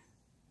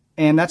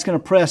 And that's going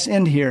to press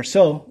into here.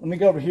 So let me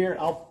go over here.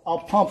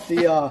 I'll pump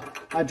the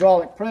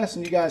hydraulic press,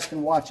 and you guys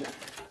can watch it.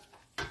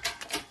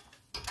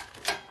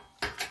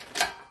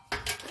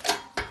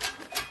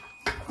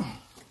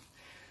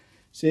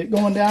 See it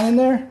going down in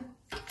there?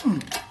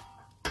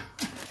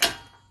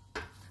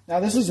 Now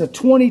this is a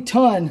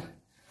 20-ton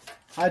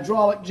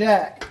hydraulic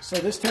jack, so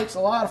this takes a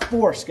lot of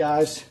force,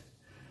 guys.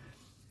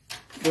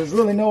 There's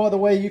really no other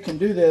way you can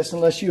do this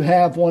unless you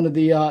have one of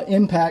the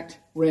impact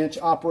wrench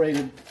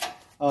operated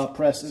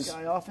presses.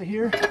 Guy off of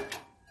here.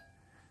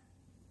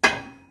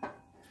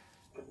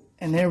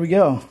 And there we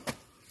go.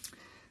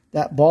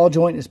 That ball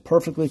joint is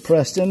perfectly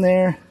pressed in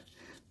there,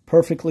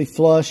 perfectly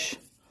flush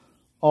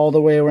all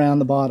the way around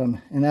the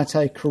bottom. And that's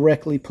how you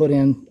correctly put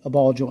in a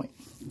ball joint.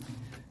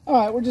 All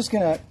right, we're just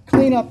gonna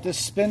clean up this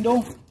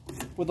spindle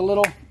with a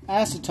little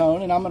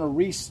acetone, and I'm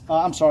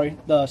gonna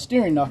the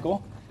steering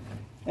knuckle,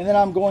 and then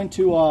I'm going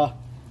to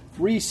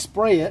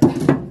respray it,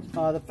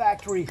 the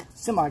factory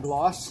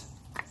semi-gloss,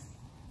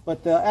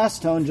 but the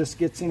acetone just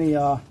gets any,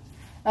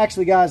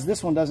 actually guys,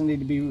 this one doesn't need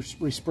to be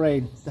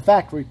resprayed. The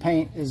factory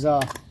paint is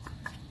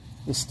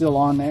still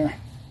on there.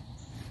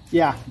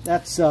 Yeah,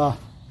 that's,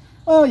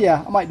 well,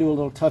 yeah, I might do a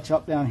little touch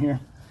up down here.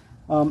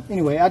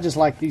 Anyway, I just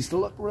like these to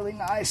look really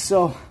nice,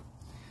 so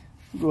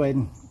go ahead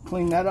and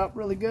clean that up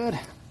really good.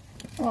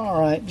 All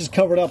right, just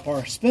covered up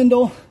our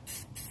spindle.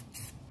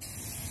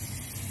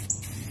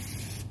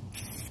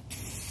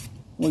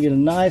 We'll get a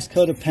nice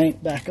coat of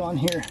paint back on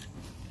here.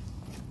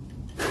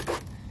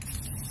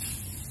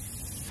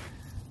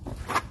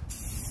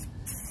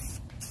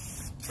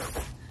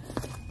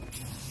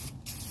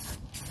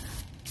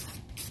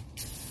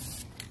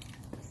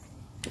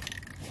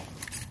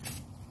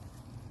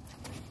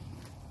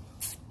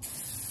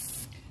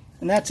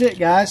 And that's it,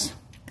 guys.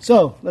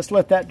 So let's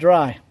let that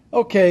dry.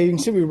 Okay, you can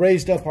see we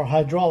raised up our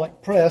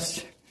hydraulic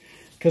press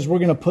because we're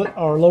going to put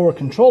our lower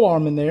control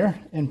arm in there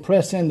and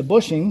press in the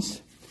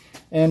bushings.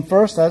 And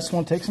first, I just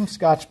want to take some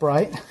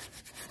Scotch-Brite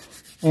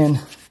and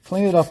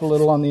clean it up a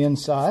little on the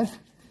inside.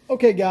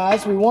 Okay,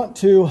 guys, we want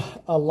to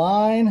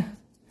align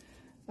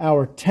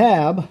our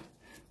tab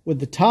with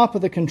the top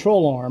of the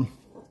control arm.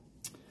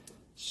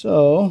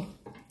 So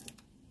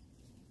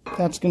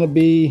that's going to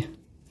be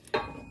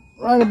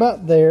right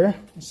about there.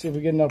 Let's see if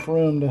we get enough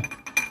room to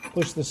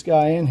push this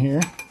guy in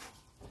here.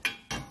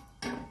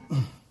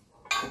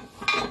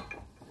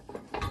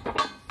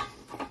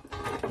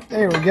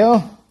 There we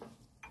go.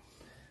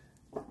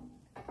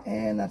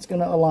 And that's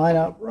going to align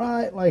up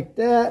right like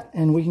that.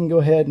 And we can go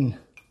ahead and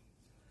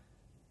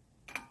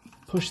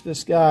push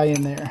this guy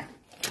in there.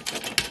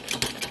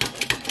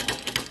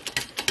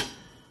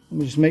 Let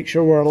me just make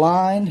sure we're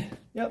aligned.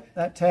 Yep,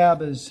 that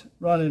tab is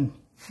running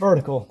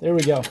vertical. There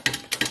we go.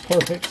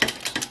 Perfect.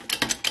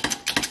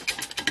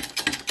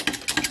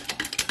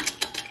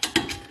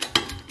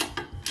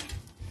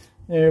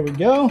 There we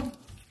go.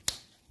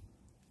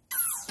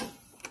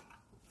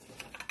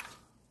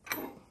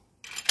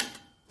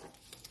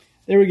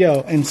 There we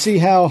go. And see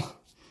how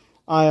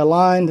I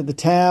aligned the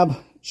tab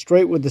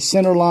straight with the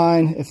center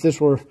line. If this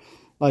were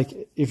like,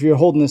 if you're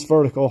holding this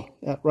vertical,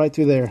 right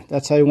through there,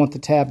 that's how you want the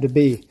tab to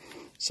be.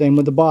 Same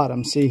with the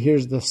bottom. See,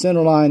 here's the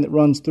center line that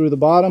runs through the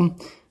bottom.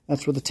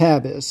 That's where the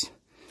tab is.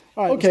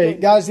 All right, okay,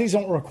 guys, these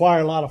don't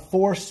require a lot of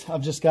force.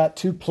 I've just got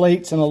 2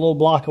 plates and a little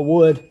block of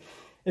wood.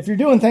 If you're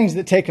doing things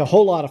that take a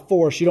whole lot of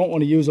force, you don't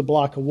want to use a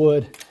block of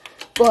wood.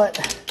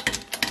 But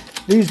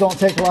These don't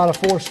take a lot of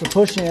force to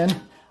push in.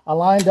 I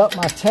lined up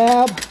my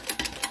tab.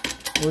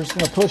 We're just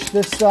going to push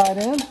this side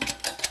in.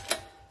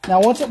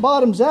 Now once it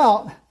bottoms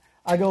out,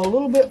 I go a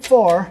little bit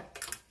far.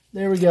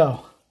 There we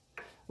go.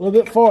 A little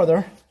bit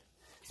farther,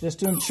 just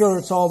to ensure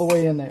it's all the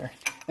way in there.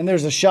 And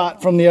there's a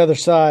shot from the other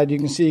side. You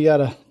can see you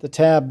got the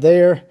tab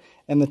there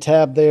and the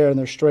tab there, and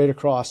they're straight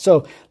across.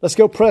 So let's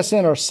go press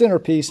in our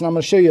centerpiece, and I'm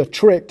going to show you a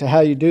trick to how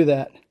you do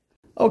that.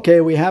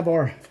 Okay, we have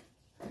our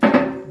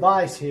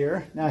vise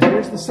here. Now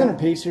here's the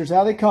centerpiece. Here's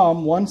how they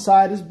come. One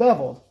side is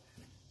beveled.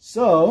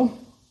 So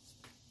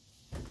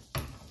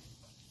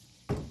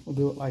we'll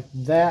do it like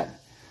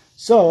that.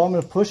 So I'm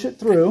going to push it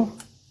through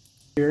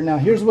here. Now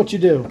here's what you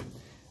do.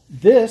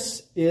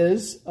 This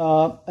is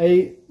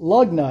a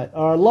lug nut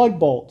or a lug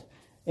bolt,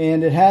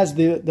 and it has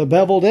the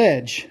beveled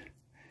edge.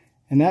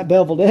 And that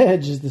beveled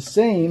edge is the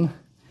same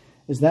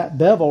as that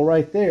bevel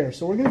right there.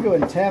 So we're going to go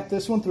ahead and tap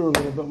this one through a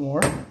little bit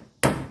more.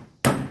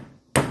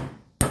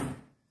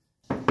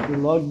 Your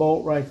lug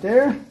bolt right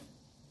there.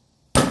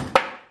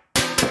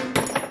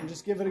 And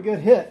just give it a good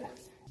hit.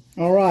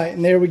 All right,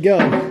 and there we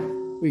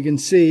go. We can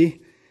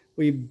see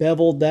we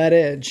beveled that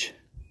edge.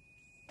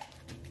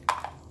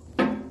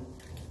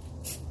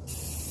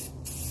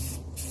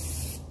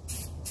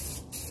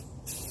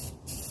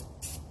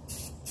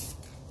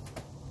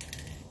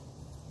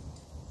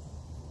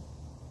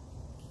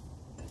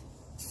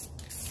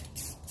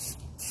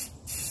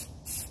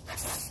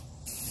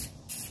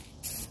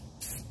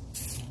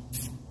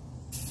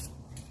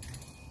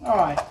 All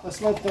right,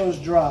 let's let those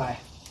dry.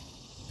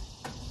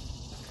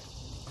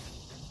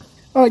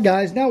 All right,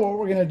 guys, now what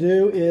we're going to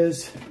do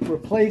is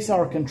replace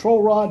our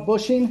control rod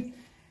bushing.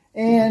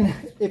 And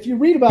if you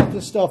read about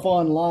this stuff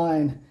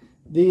online,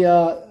 the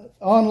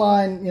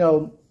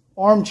online,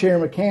 armchair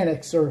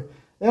mechanics,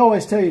 they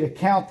always tell you to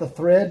count the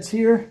threads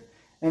here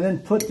and then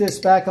put this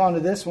back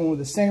onto this one with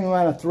the same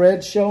amount of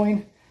threads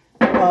showing.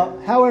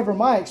 However,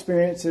 my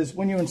experience is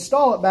when you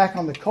install it back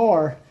on the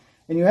car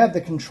and you have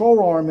the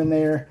control arm in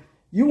there,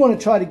 you want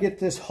to try to get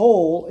this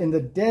hole in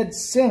the dead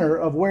center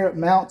of where it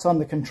mounts on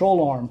the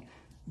control arm.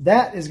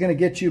 That is going to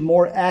get you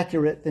more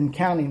accurate than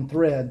counting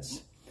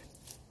threads.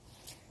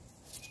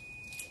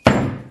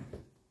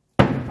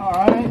 All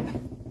right.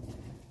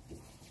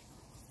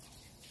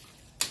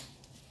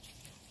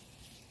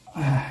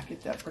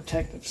 Get that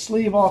protective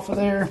sleeve off of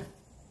there.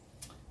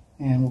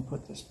 And we'll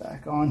put this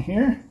back on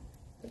here.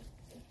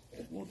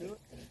 We'll do it.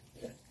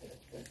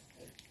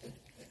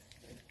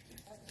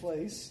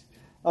 Place.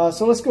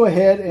 So let's go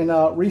ahead and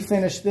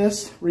refinish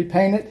this,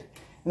 repaint it, and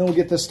then we'll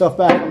get this stuff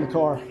back in the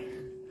car.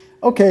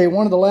 Okay,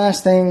 one of the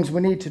last things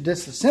we need to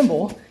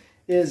disassemble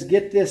is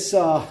get this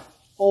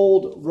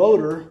old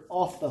rotor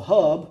off the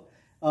hub.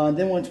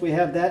 Then once we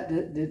have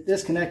that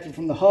disconnected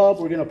from the hub,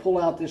 we're going to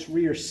pull out this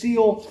rear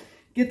seal,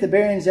 get the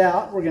bearings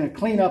out. We're going to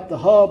clean up the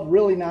hub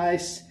really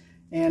nice,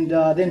 and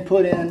then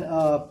put in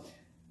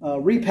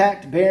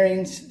repacked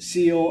bearings,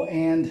 seal,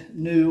 and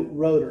new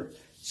rotor.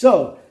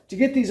 So to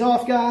get these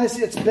off, guys,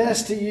 it's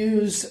best to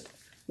use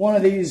one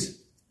of these.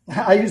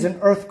 I use an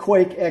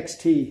Earthquake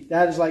XT.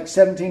 That is like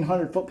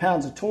 1,700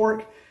 foot-pounds of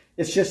torque.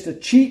 It's just a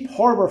cheap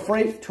Harbor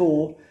Freight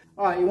tool.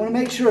 All right, you want to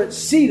make sure it's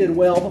seated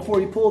well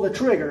before you pull the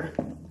trigger.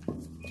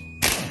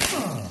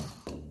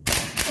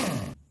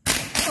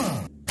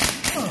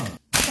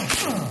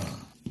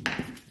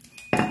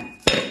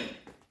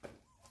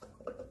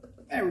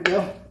 There we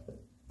go.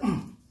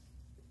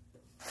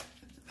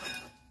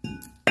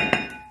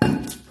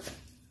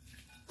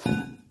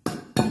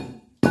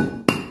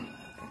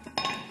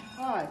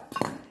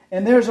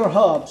 And there's our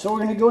hub. So we're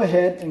going to go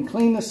ahead and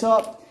clean this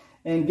up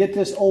and get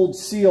this old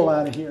seal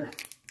out of here.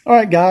 All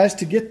right, guys,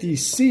 to get the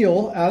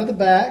seal out of the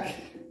back,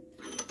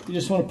 you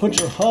just want to put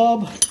your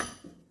hub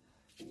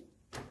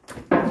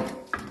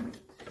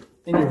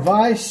in your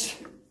vise.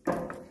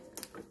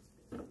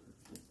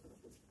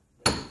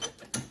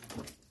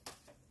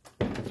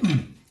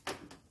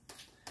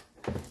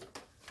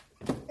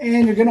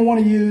 And you're going to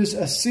want to use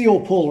a seal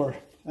puller.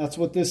 That's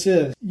what this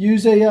is.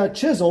 Use a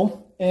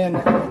chisel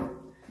and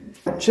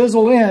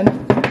chisel in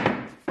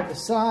the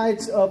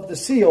sides of the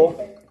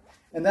seal,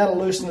 and that'll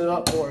loosen it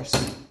up for us.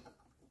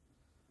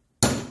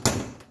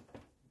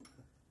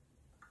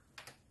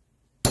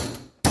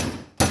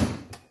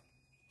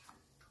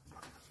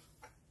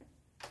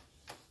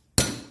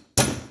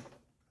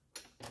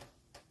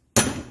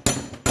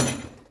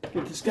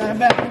 Get this guy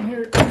back in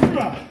here.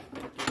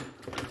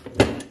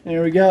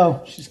 There we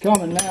go. She's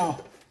coming now.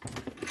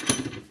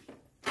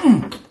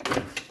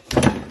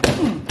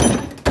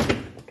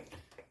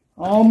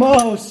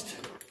 Almost.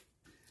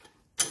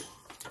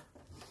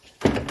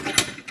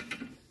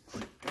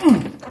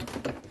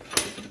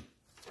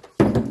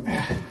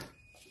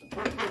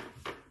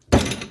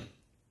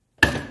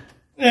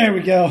 There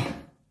we go.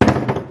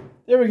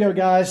 There we go,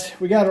 guys.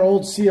 We got our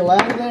old seal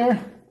out of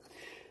there.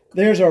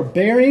 There's our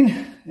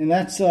bearing, and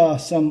that's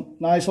some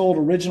nice old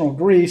original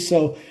grease.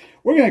 So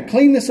we're going to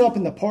clean this up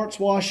in the parts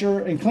washer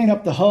and clean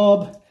up the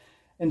hub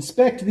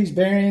inspect these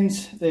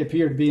bearings. They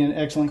appear to be in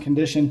excellent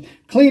condition.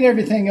 Clean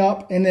everything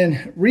up and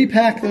then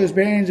repack those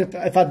bearings.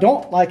 If I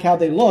don't like how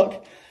they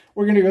look,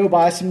 we're going to go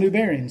buy some new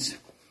bearings.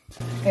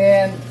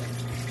 And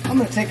I'm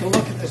going to take a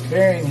look at this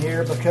bearing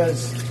here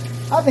because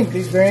I think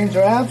these bearings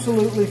are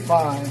absolutely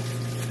fine.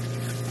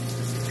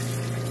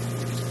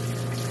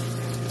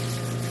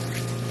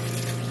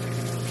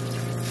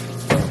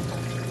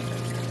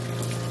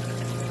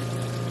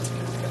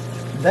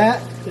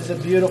 That is a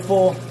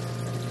beautiful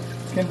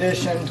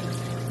condition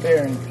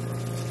bearing.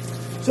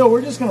 So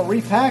we're just going to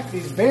repack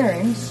these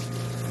bearings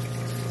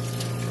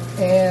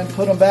and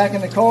put them back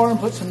in the car and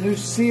put some new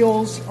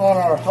seals on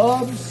our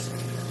hubs.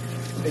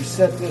 Let me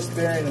set this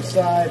bearing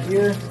aside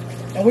here.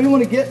 And we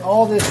want to get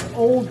all this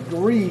old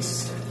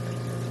grease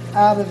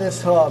out of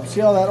this hub.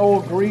 See all that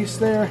old grease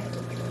there?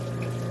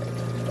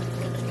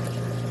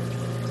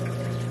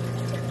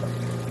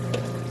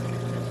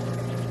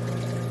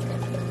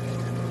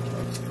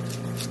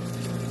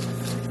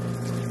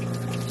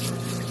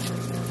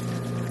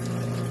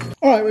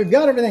 All right, we've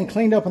got everything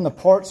cleaned up in the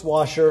parts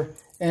washer,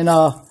 and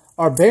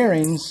our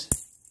bearings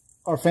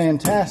are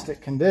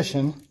fantastic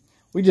condition.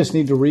 We just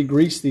need to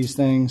re-grease these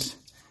things.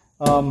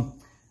 You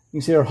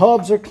can see our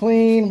hubs are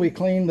clean. We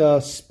cleaned the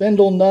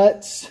spindle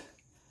nuts,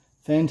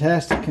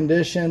 fantastic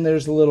condition.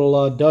 There's the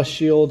little dust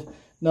shield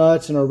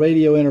nuts and our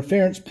radio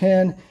interference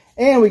pin,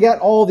 and we got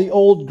all the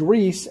old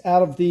grease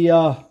out of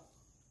the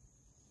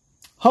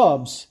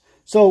hubs.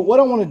 So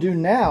what I want to do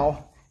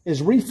now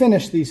is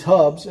refinish these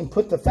hubs and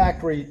put the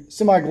factory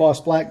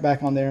semi-gloss black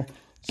back on there.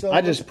 So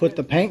I just put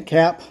the paint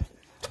cap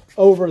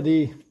over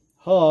the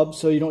hub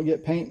so you don't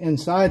get paint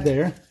inside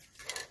there.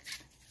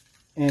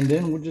 And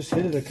then we'll just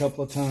hit it a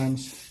couple of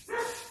times.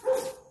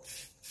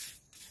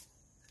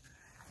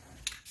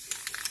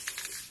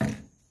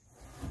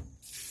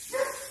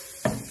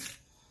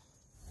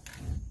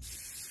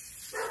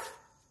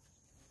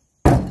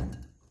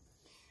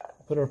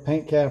 Put our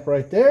paint cap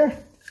right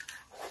there.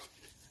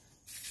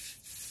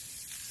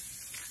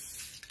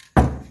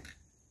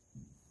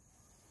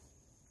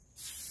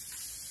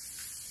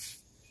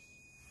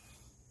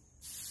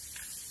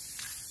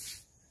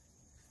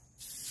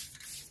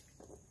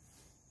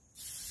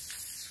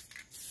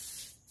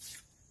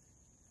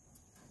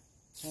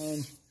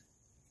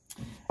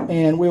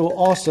 And we will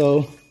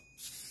also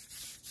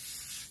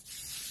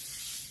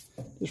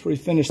just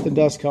refinish the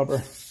dust cover.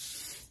 You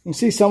can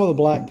see some of the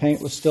black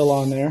paint was still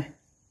on there.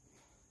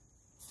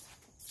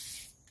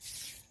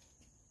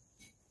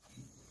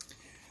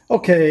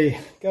 Okay,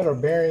 got our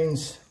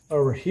bearings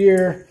over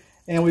here,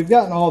 and we've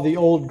gotten all the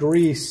old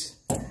grease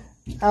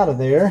out of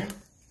there.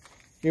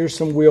 Here's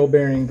some wheel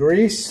bearing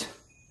grease,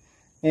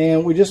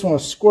 and we just want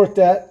to squirt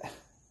that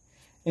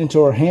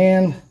into our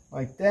hand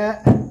like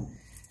that.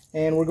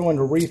 And we're going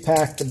to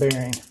repack the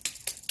bearing.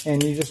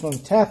 And you just want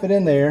to tap it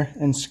in there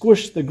and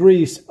squish the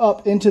grease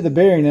up into the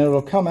bearing, and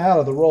it'll come out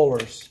of the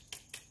rollers.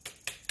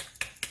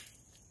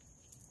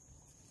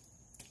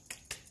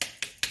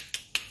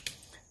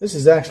 This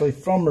is actually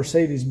from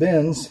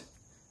Mercedes-Benz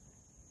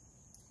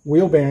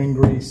wheel bearing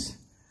grease.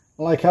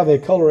 I like how they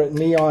color it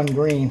neon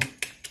green.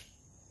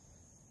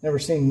 Never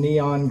seen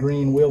neon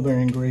green wheel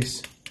bearing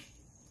grease.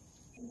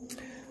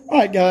 All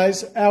right,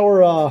 guys,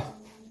 our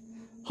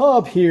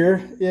hub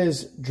here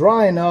is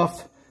dry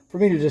enough for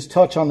me to just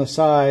touch on the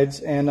sides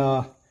and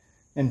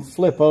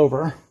flip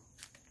over.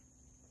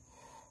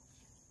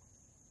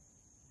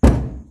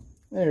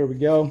 There we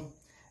go.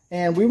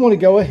 And we want to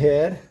go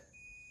ahead.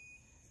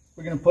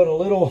 We're going to put a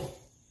little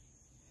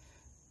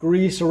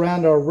grease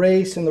around our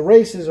race, and the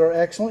races are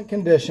excellent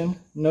condition.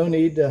 No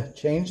need to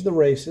change the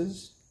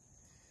races.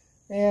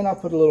 And I'll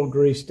put a little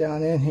grease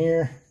down in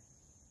here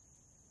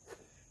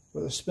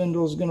where the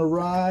spindle is going to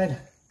ride.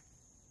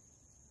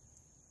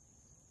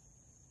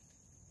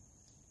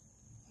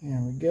 There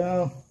we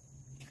go.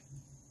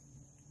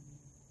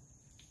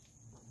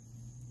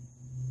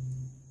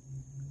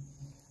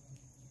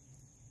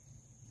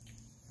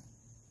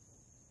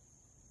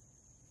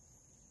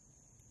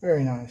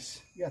 Very nice.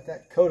 You got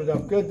that coated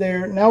up good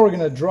there. Now we're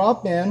going to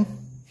drop in.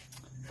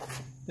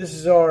 This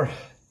is our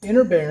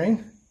inner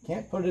bearing.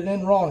 Can't put it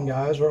in wrong,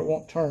 guys, or it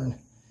won't turn.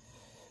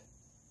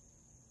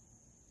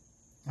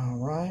 All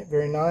right,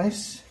 very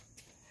nice.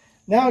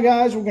 Now,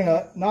 guys, we're going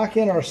to knock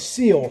in our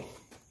seal.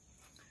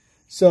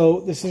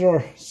 So this is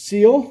our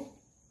seal,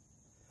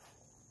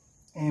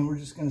 and we're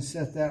just going to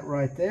set that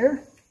right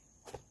there.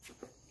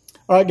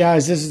 All right,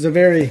 guys, this is a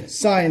very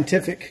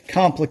scientific,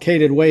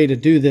 complicated way to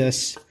do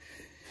this.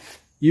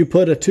 You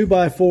put a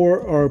 2x4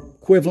 or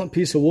equivalent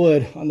piece of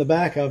wood on the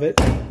back of it,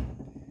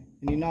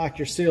 and you knock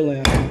your seal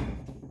in.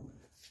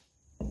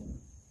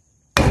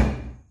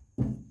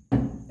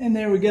 And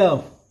there we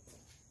go.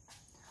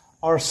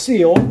 Our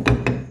seal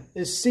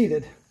is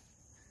seated,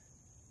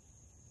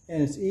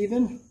 and it's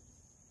even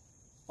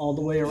all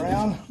the way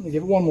around. Let me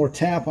give it one more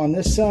tap on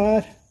this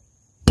side.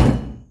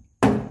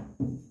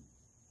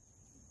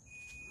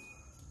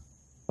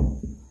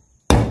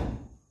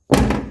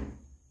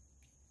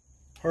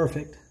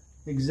 Perfect.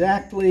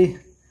 Exactly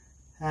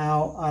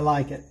how I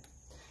like it.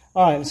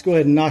 All right, let's go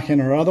ahead and knock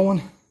in our other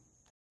one.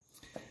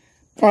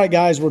 All right,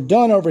 guys, we're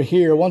done over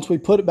here. Once we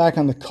put it back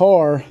on the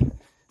car,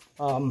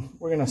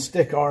 we're going to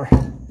stick our,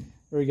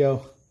 there we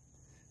go.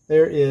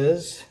 There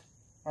is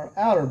our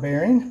outer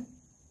bearing.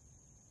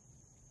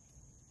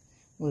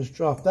 We'll just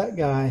drop that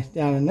guy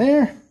down in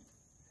there.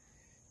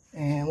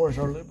 And where's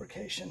our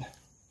lubrication?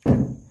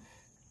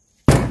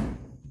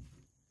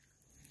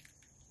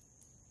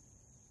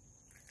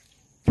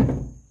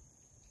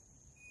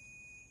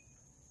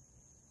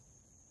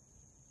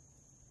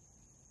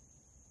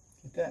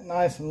 That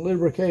nice and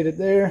lubricated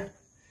there.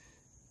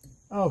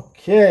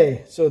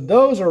 Okay, so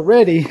those are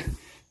ready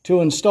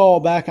to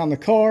install back on the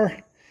car.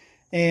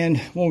 And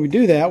when we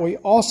do that, we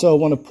also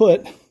want to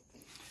put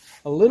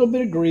a little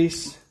bit of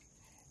grease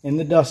in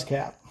the dust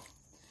cap.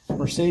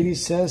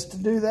 Mercedes says to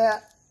do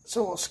that,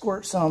 so we'll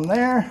squirt some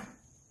there,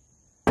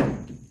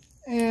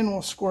 and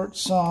we'll squirt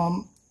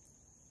some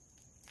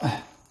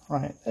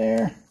right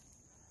there.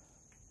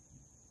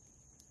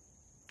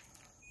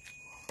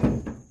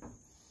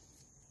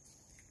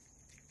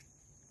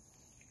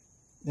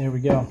 There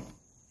we go.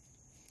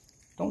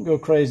 Don't go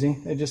crazy.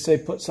 They just say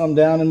put some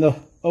down in the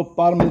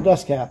bottom of the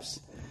dust caps.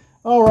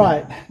 All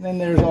right, then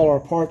there's all our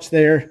parts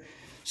there.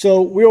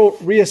 So we'll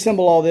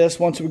reassemble all this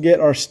once we get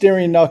our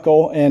steering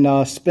knuckle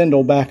and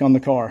spindle back on the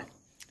car.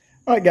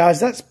 All right, guys,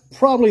 that's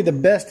probably the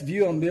best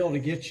view I'm going to be able to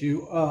get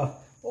you.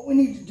 What we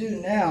need to do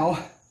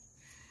now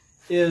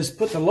is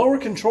put the lower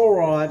control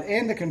rod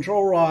and the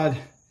control rod,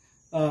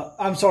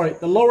 the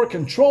lower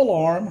control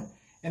arm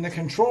and the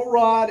control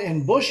rod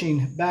and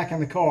bushing back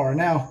in the car.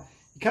 Now,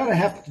 you kind of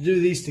have to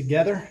do these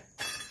together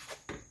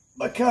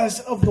because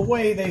of the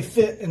way they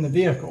fit in the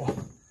vehicle.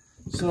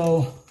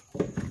 So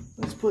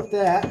let's put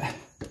that,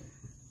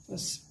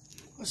 let's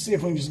see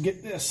if we can just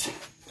get this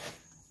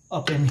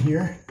up in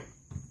here.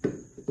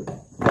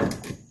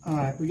 All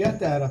right, we got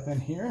that up in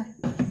here.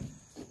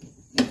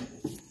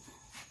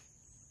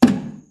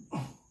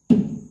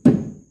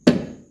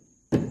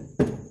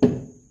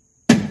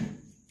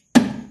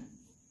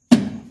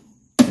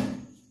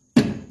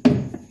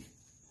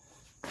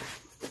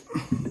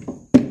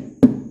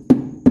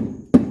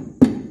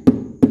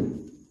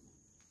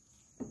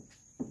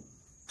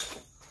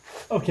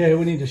 Okay,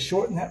 we need to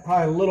shorten that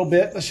probably a little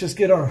bit. Let's just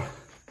get our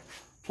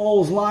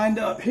holes lined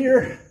up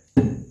here.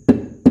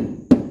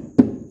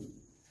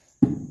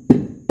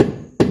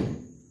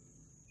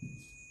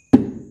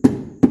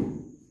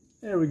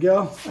 There we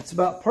go. That's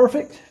about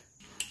perfect.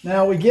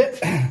 Now we get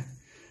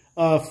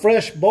a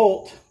fresh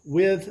bolt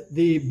with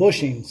the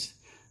bushings,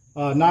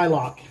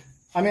 nylock.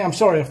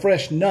 A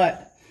fresh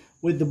nut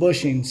with the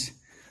bushings.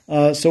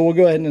 So we'll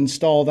go ahead and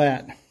install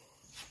that.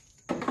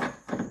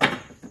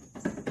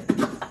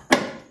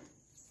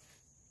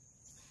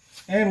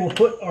 And we'll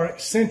put our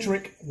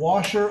eccentric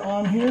washer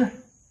on here.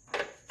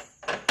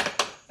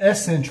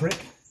 Eccentric.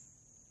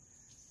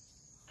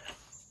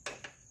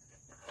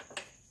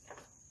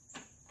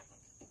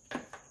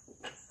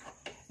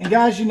 And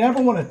guys, you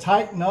never want to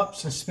tighten up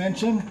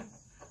suspension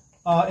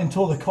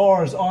until the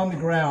car is on the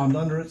ground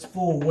under its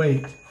full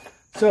weight.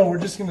 So we're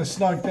just going to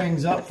snug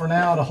things up for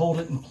now to hold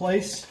it in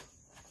place.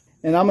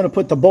 And I'm going to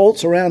put the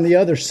bolts around the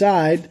other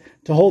side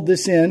to hold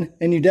this in.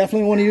 And you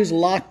definitely want to use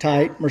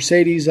Loctite.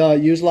 Mercedes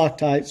use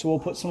Loctite, so we'll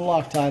put some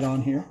Loctite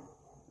on here.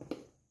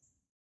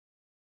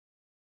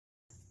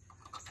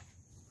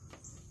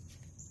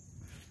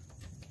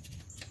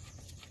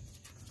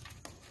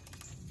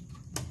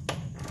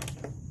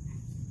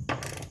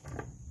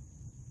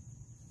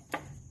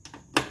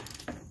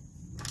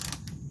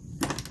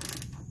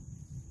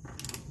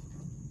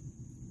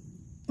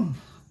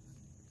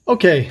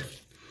 Okay,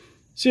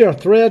 see our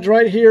threads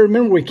right here?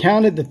 Remember we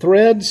counted the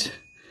threads?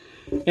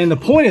 And the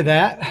point of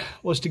that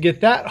was to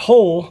get that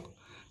hole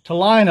to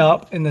line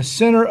up in the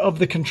center of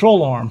the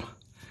control arm.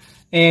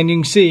 And you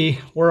can see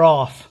we're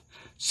off.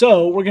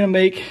 So we're going to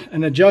make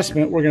an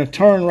adjustment. We're going to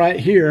turn right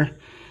here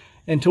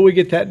until we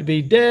get that to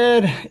be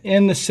dead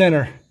in the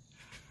center.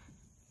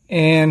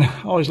 And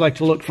I always like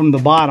to look from the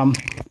bottom.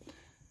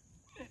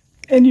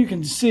 And you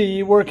can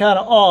see we're kind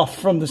of off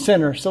from the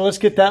center. So let's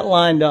get that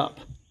lined up.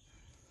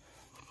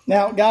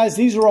 Now, guys,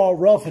 these are all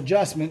rough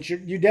adjustments.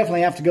 You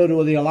definitely have to go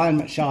to the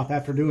alignment shop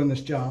after doing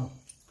this job.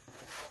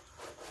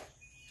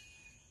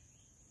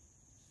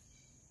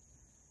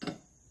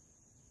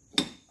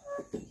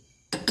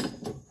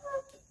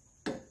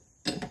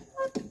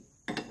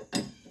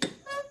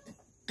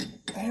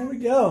 There we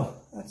go.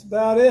 That's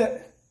about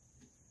it.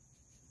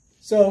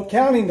 So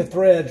counting the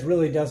threads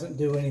really doesn't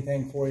do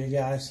anything for you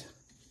guys.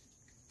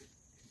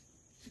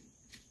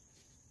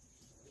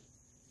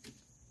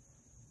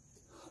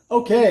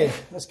 Okay,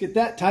 let's get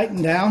that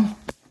tightened down.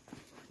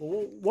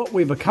 What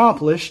we've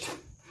accomplished,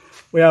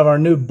 we have our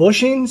new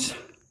bushings.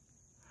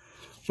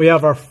 We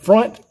have our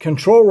front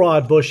control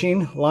rod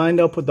bushing lined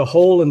up with the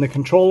hole in the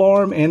control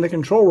arm and the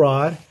control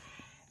rod.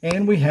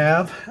 And we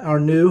have our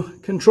new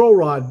control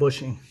rod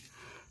bushing.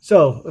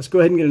 So let's go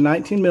ahead and get a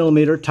 19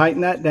 millimeter,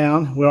 tighten that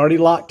down. We already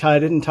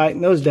Loctited and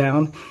tightened those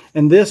down.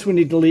 And this we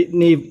need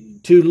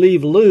to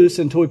leave loose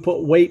until we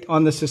put weight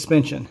on the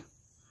suspension.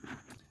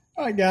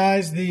 All right,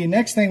 guys, the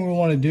next thing we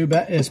want to do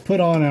is put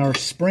on our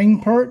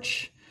spring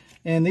perch.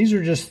 And these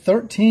are just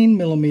 13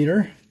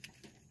 millimeter.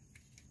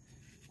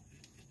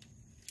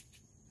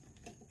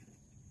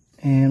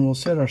 And we'll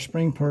set our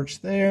spring perch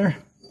there.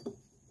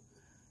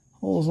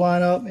 Holes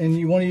line up, and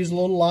you want to use a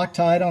little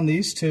Loctite on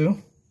these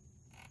too.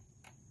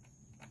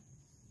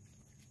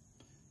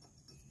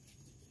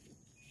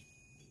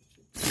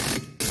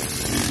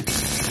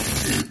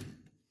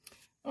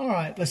 All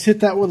right, let's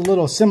hit that with a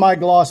little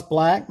semi-gloss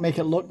black, make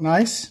it look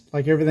nice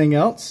like everything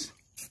else.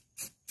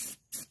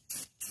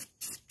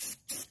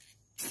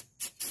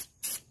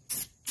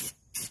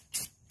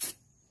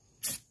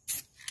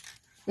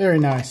 Very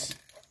nice.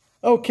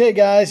 Okay,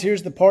 guys,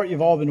 here's the part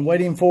you've all been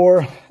waiting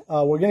for.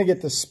 We're going to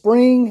get the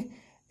spring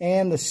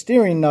and the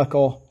steering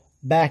knuckle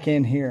back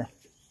in here.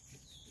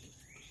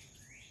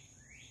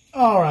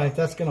 All right,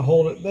 that's going to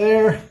hold it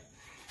there.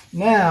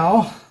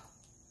 Now,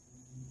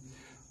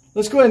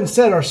 let's go ahead and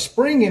set our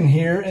spring in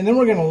here, and then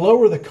we're going to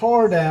lower the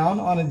car down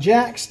on a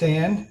jack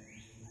stand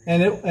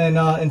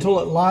until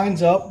it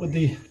lines up with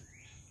the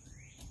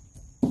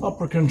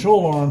upper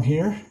control arm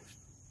here.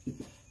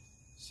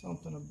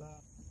 Something about...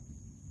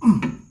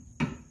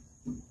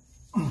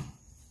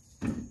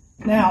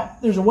 Now,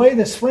 there's a way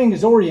the spring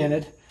is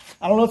oriented.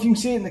 I don't know if you can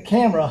see it in the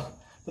camera,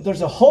 but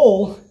there's a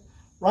hole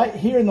right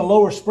here in the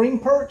lower spring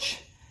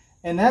perch,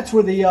 and that's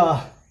where the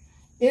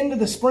end of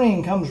the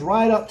spring comes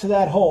right up to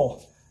that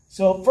hole.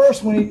 So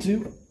first we need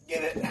to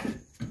get it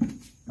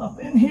up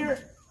in here.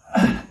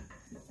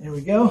 There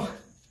we go.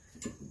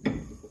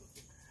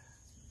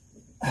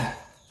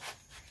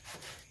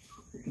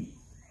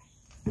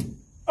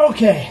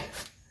 Okay,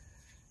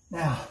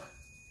 now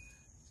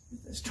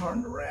get this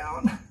turned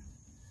around.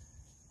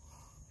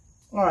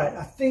 All right,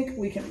 I think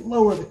we can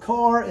lower the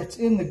car. It's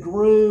in the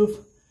groove.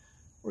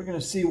 We're going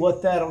to see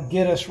what that'll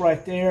get us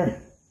right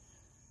there.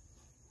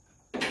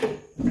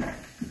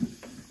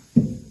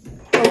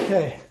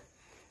 Okay,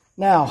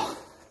 now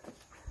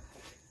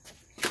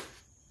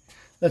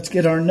let's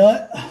get our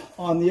nut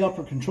on the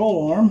upper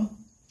control arm.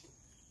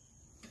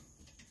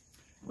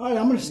 All right,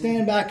 I'm going to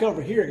stand back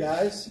over here,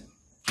 guys.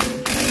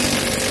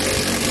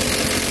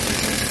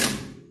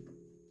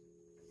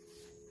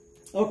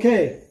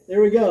 Okay,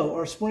 there we go.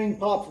 Our spring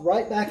popped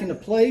right back into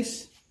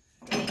place.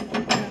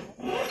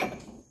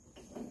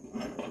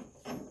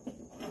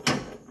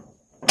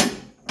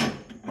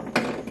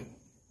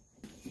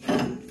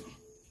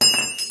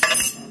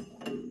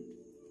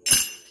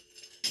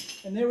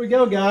 And there we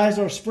go, guys.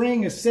 Our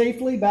spring is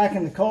safely back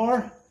in the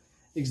car,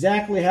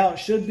 exactly how it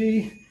should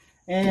be.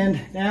 And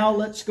now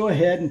let's go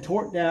ahead and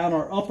torque down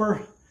our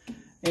upper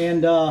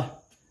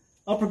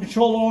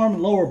control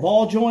arm, lower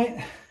ball joint.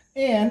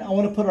 And I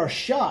want to put our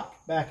shock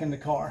back in the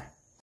car.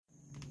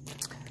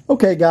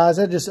 Okay, guys,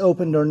 I just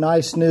opened our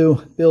nice new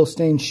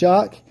Bilstein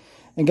shock.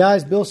 And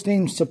guys,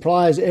 Bilstein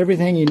supplies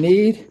everything you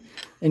need,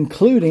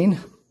 including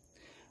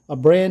a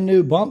brand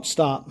new bump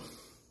stop.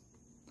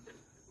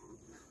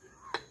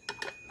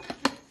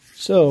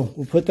 So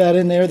we'll put that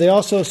in there. They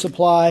also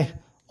supply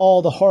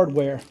all the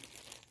hardware.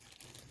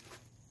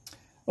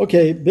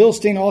 Okay,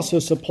 Bilstein also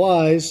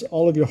supplies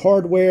all of your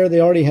hardware. They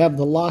already have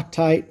the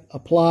Loctite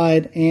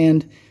applied,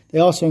 and they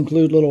also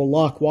include little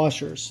lock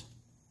washers.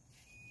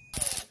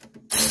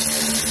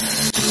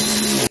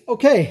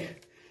 Okay,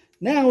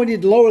 now we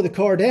need to lower the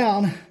car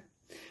down,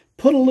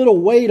 put a little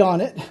weight on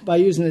it by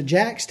using a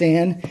jack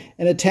stand,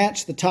 and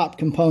attach the top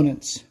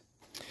components.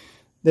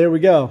 There we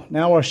go.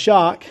 Now our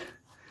shock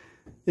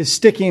is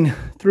sticking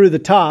through the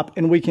top,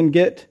 and we can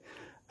get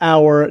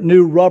our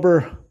new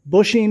rubber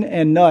bushing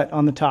and nut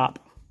on the top.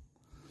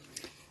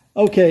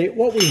 Okay,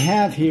 what we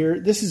have here,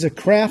 this is a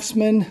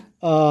Craftsman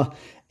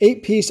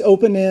 8-piece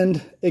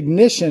open-end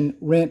ignition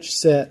wrench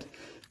set.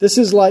 This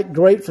is like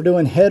great for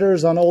doing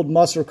headers on old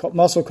muscle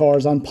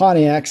cars, on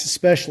Pontiacs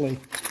especially.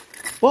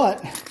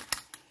 But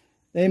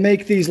they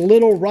make these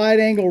little right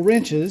angle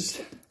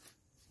wrenches,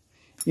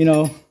 you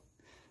know,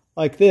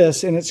 like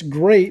this, and it's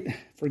great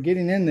for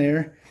getting in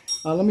there.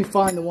 Let me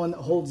find the one that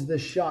holds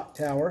this shock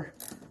tower.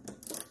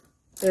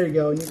 There you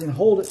go, and you can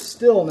hold it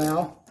still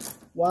now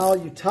while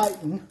you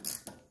tighten.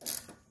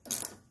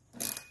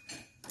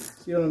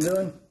 See what I'm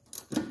doing?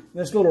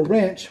 This little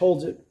wrench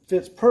holds it,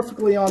 fits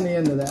perfectly on the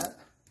end of that.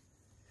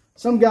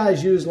 Some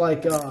guys use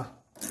like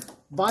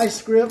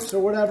vice grips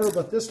or whatever,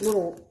 but this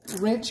little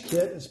wrench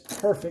kit is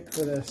perfect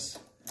for this.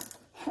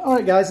 All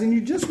right, guys, and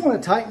you just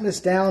want to tighten this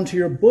down till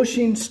your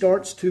bushing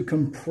starts to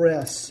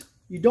compress.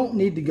 You don't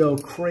need to go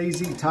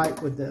crazy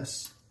tight with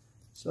this.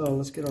 So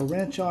let's get our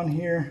wrench on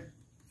here.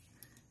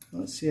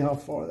 Let's see how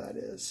far that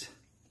is.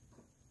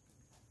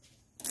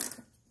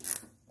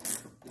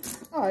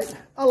 All right,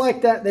 I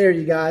like that there,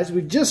 you guys.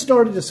 We just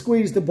started to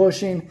squeeze the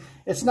bushing.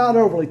 It's not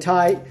overly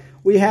tight.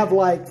 We have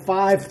like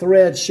 5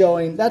 threads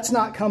showing. That's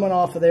not coming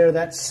off of there.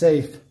 That's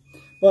safe.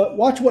 But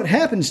watch what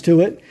happens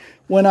to it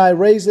when I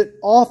raise it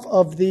off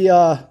of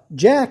the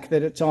jack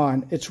that it's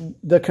on.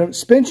 The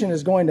suspension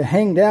is going to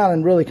hang down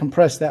and really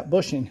compress that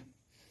bushing.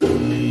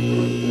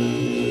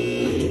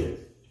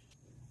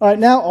 All right,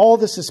 now all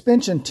the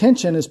suspension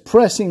tension is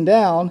pressing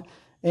down,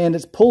 and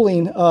it's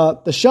pulling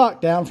the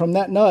shock down from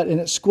that nut, and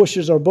it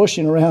squishes our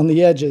bushing around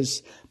the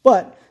edges.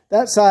 But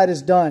that side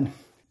is done.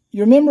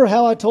 You remember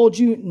how I told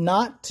you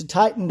not to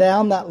tighten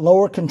down that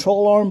lower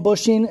control arm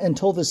bushing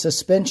until the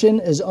suspension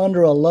is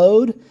under a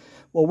load?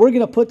 Well, we're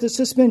going to put the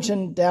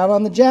suspension down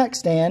on the jack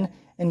stand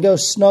and go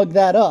snug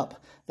that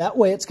up. That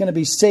way it's going to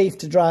be safe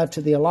to drive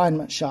to the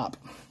alignment shop.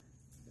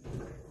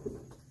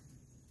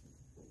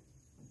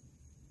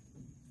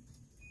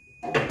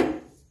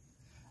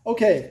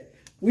 Okay,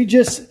 we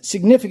just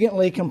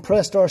significantly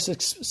compressed our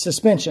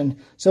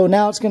suspension, so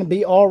now it's going to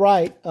be all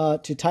right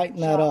to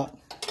tighten that up.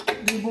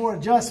 Do more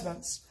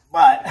adjustments,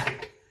 but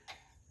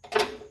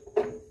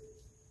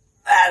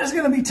that is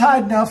going to be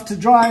tight enough to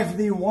drive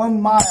the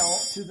 1 mile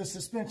to the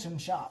suspension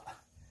shop.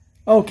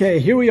 Okay,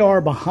 here we are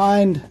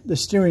behind the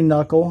steering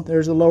knuckle.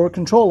 There's the lower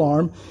control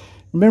arm.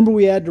 Remember,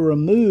 we had to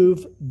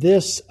remove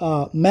this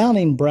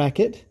mounting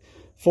bracket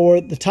for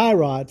the tie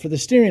rod, for the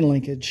steering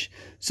linkage.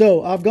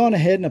 So I've gone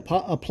ahead and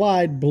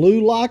applied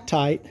blue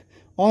Loctite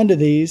onto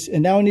these,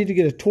 and now we need to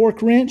get a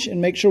torque wrench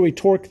and make sure we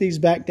torque these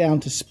back down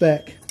to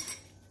spec.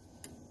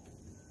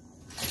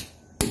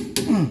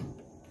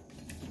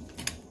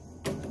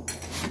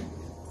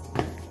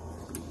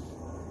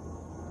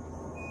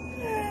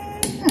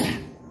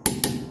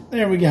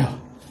 There we go.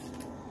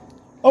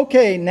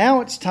 Okay,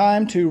 now it's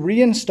time to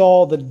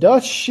reinstall the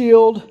dust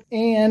shield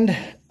and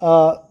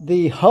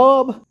the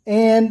hub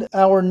and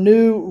our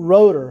new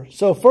rotor.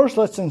 So first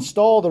let's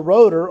install the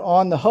rotor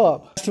on the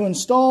hub. To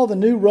install the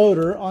new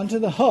rotor onto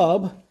the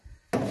hub,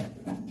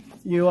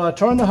 you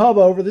turn the hub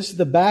over. This is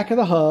the back of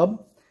the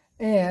hub,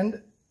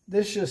 and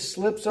this just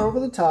slips over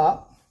the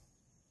top.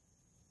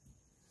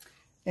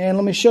 And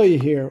let me show you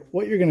here.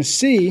 What you're going to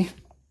see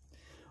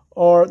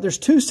are there's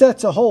 2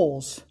 sets of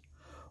holes.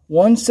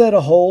 One set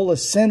of hole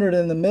is centered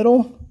in the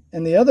middle,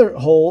 and the other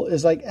hole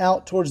is like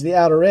out towards the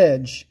outer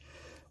edge.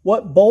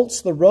 What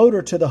bolts the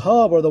rotor to the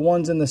hub are the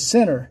ones in the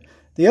center.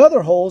 The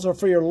other holes are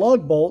for your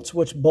lug bolts,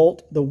 which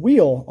bolt the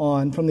wheel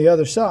on from the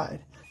other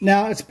side.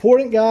 Now, it's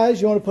important,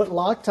 guys, you want to put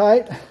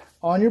Loctite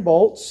on your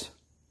bolts.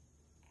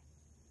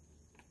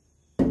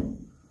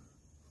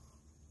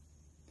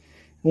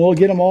 We'll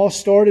get them all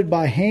started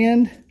by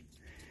hand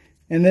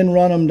and then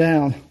run them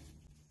down.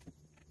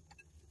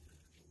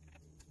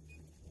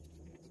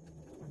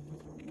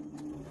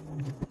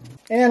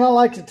 And I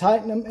like to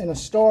tighten them in a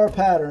star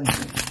pattern.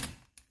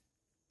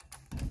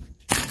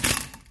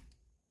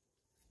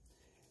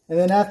 And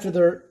then after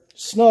they're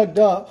snugged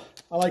up,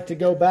 I like to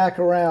go back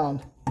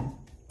around.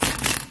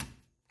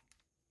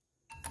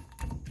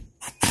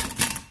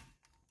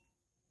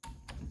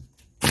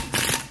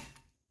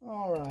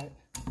 All right.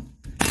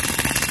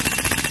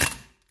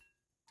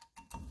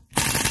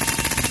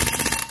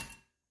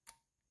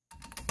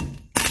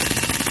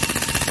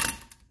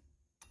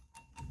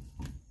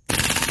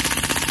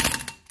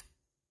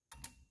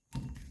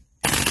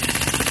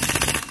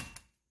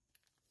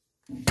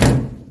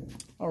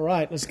 All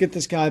right, let's get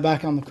this guy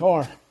back on the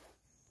car.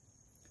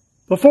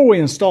 Before we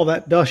install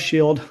that dust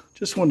shield,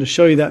 just wanted to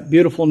show you that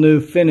beautiful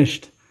new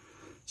finished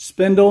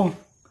spindle.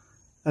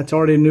 That's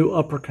already a new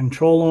upper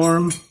control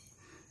arm.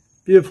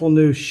 Beautiful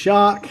new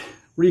shock,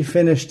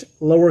 refinished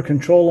lower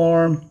control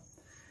arm,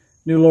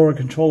 new lower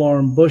control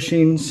arm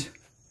bushings,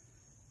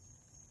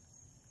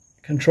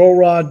 control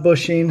rod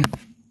bushing,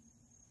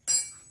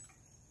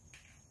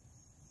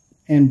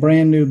 and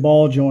brand new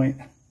ball joint.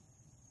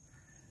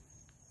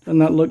 Doesn't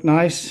that look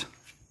nice?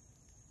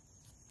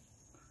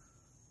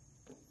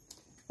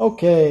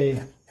 Okay,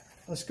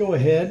 let's go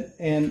ahead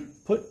and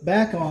put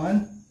back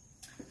on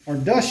our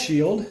dust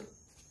shield.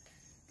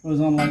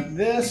 Goes on like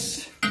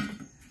this.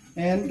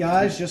 And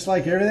guys, just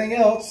like everything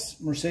else,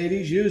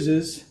 Mercedes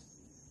uses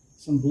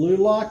some blue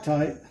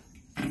Loctite.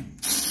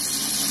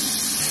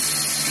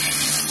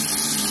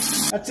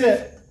 That's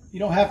it. You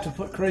don't have to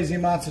put crazy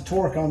amounts of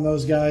torque on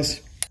those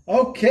guys.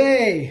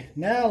 Okay,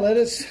 now let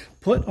us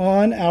put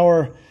on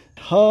our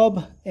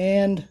hub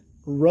and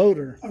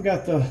rotor. I've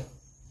got the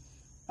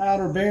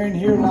outer bearing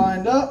here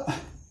lined up.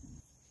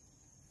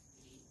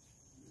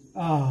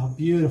 Ah,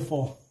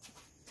 beautiful.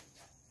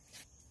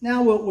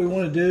 Now what we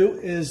want to do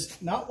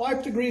is not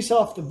wipe the grease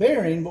off the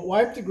bearing, but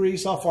wipe the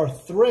grease off our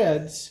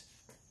threads.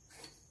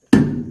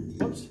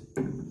 Whoops.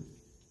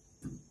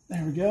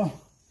 There we go.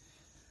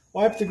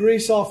 Wipe the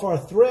grease off our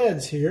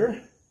threads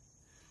here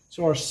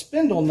so our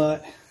spindle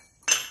nut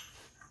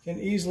can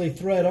easily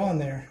thread on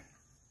there.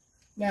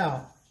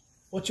 Now,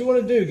 what you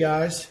want to do,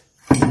 guys,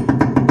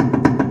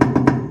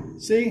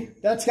 see,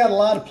 that's got a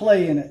lot of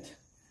play in it.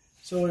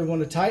 So we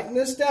want to tighten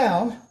this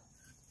down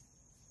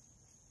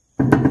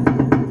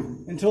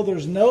until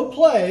there's no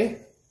play.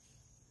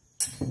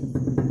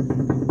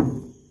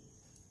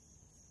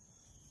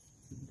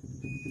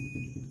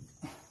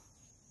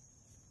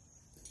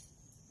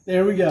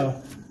 There we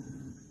go.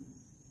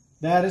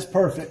 That is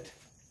perfect.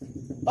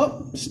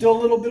 Oh, still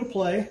a little bit of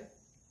play.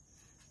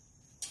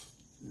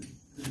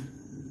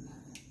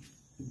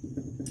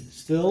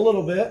 Still a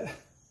little bit.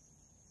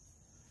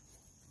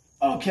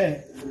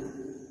 Okay.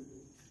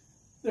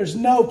 There's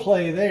no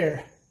play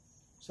there.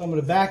 So I'm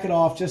going to back it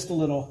off just a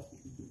little.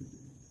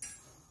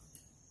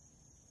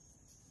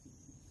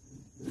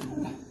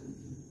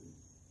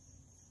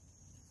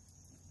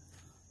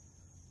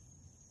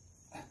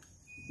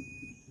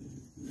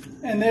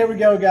 And there we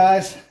go,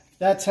 guys.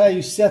 That's how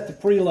you set the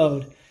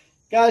preload.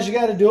 Guys, you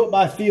got to do it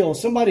by feel.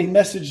 Somebody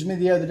messaged me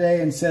the other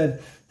day and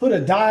said, put a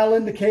dial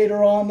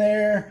indicator on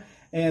there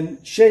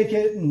and shake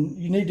it,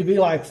 and you need to be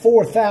like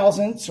 4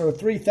 thousandths or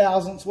 3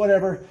 thousandths,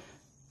 whatever.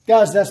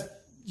 Guys,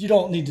 you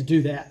don't need to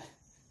do that.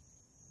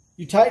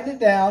 You tighten it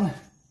down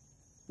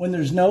when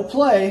there's no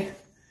play,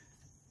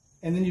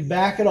 and then you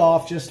back it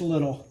off just a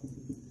little.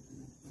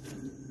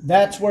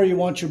 That's where you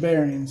want your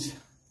bearings.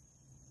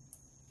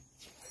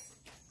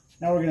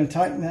 Now we're going to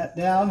tighten that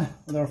down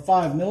with our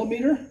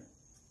 5mm.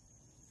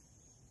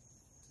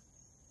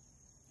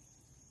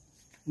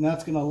 And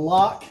that's going to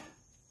lock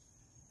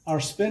our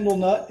spindle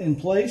nut in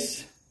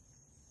place.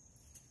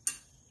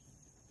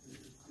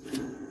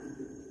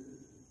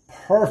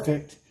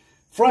 Perfect.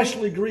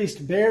 Freshly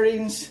greased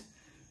bearings,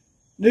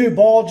 new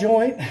ball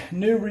joint,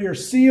 new rear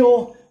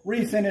seal,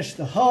 refinish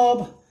the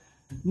hub,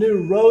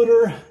 new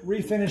rotor,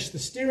 refinish the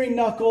steering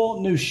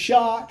knuckle, new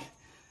shock,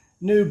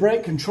 new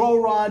brake control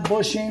rod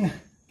bushing.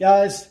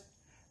 Guys,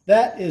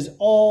 that is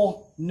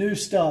all new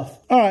stuff.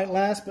 All right,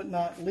 last but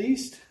not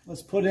least,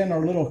 let's put in our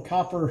little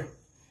copper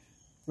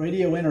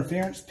radio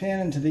interference pin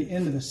into the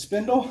end of the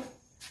spindle.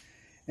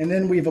 And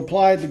then we've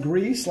applied the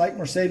grease, like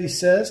Mercedes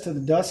says, to the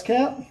dust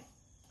cap.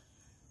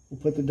 We'll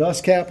put the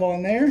dust cap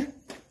on there,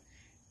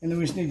 and then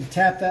we just need to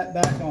tap that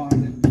back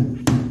on.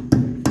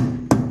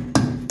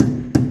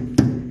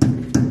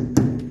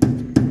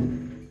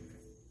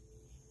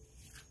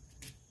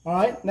 All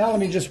right, now let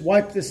me just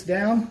wipe this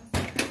down,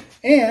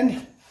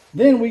 and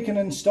then we can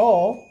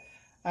install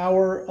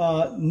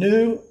our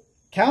new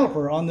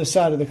caliper on this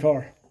side of the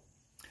car.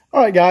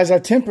 All right, guys, I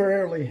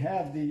temporarily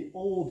have the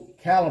old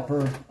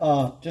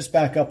caliper just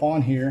back up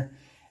on here,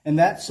 and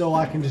that's so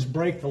I can just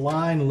break the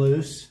line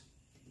loose.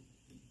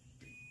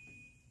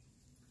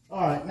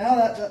 All right, now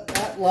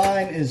that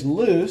line is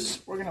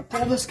loose, we're going to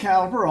pull this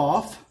caliper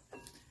off,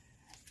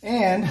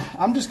 and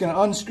I'm just going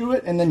to unscrew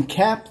it and then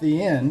cap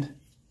the end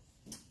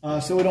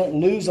so we don't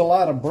lose a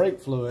lot of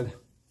brake fluid.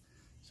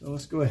 So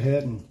let's go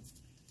ahead and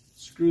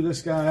screw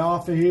this guy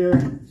off of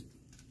here.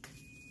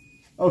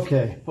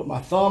 Okay, put my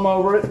thumb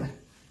over it.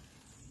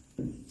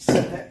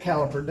 Set that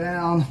caliper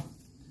down,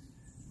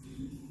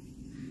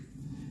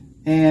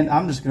 and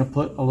I'm just going to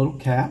put a little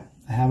cap.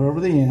 I have it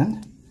over the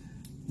end.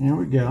 There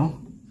we go.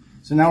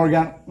 So now we're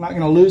not going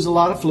to lose a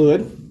lot of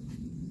fluid.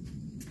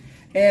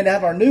 And I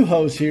have our new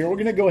hose here. We're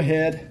going to go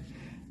ahead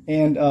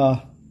and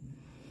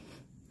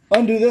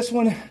undo this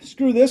one,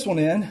 screw this one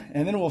in,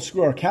 and then we'll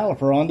screw our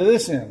caliper onto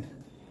this end.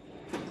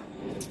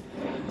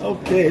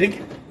 Okay,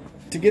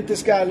 to get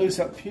this guy loose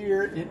up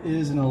here, it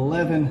is an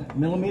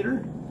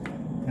 11mm.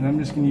 And I'm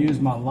just going to use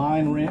my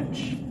line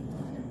wrench.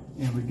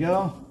 There we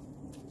go.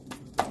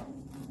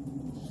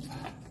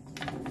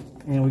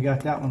 And we got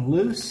that one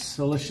loose.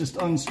 So let's just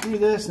unscrew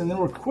this, and then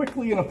we're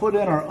quickly going to put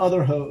in our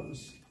other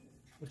hose,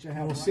 which I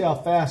have. We'll see how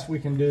fast we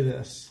can do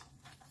this.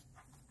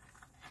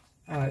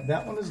 All right,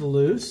 that one is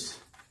loose.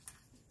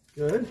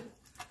 Good.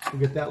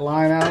 We'll get that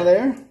line out of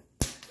there.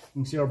 You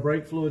can see our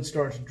brake fluid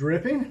starts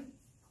dripping.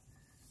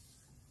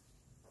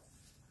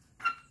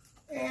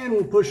 And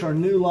we'll push our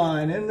new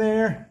line in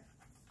there.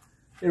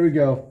 There we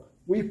go.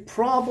 We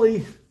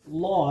probably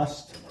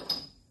lost,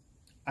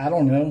 I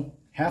don't know,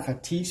 half a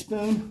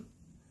teaspoon.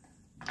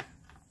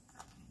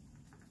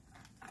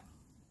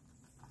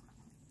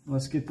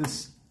 Let's get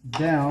this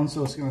down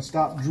so it's going to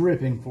stop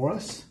dripping for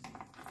us.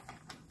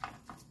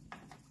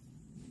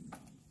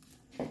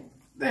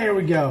 There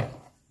we go.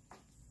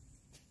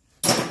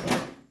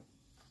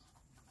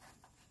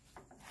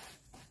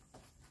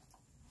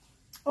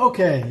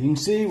 Okay, you can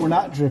see we're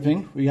not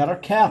dripping. We got our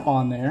cap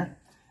on there.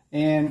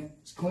 And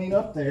let's clean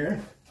up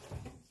there.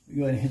 We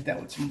go ahead and hit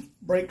that with some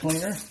brake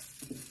cleaner.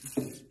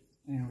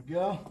 There we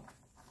go.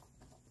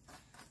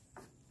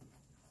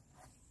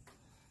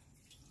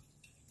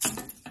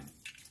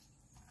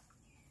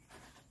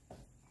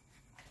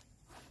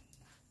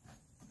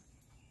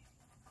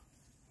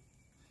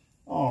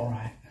 All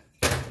right.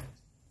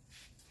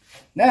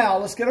 Now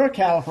let's get our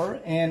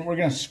caliper, and we're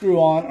going to screw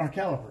on our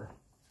caliper.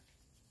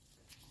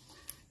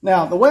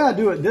 Now, the way I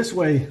do it this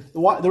way,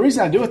 the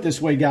reason I do it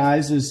this way,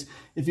 guys, is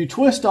if you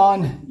twist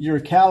on your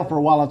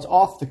caliper while it's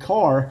off the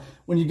car,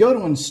 when you go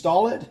to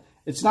install it,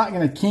 it's not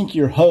going to kink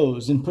your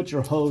hose and put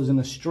your hose in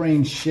a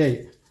strange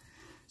shape.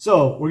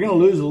 So we're going to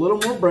lose a little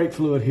more brake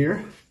fluid here.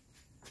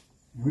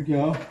 Here we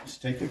go. Let's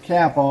take the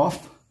cap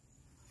off.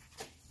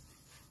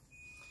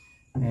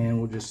 And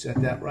we'll just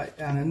set that right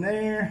down in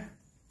there.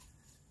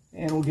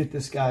 And we'll get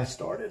this guy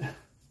started.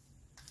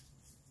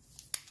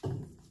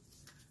 And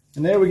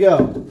there we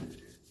go.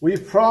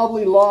 We've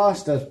probably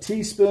lost a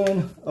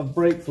teaspoon of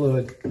brake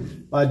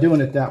fluid by doing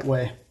it that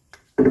way.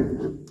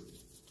 We'll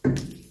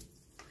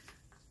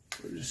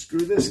just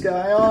screw this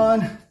guy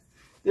on.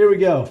 There we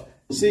go.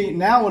 See,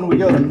 now when we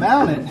go to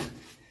mount it,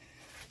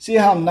 see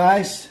how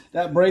nice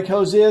that brake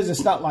hose is?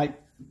 It's not like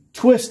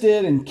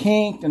twisted and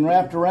kinked and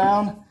wrapped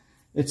around,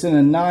 it's in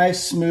a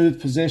nice smooth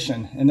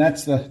position, and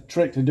that's the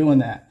trick to doing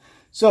that.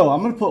 So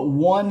I'm going to put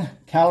one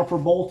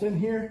caliper bolt in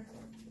here.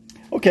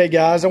 Okay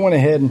guys, I went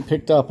ahead and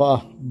picked up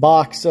a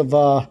box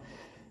of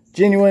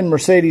genuine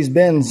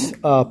Mercedes-Benz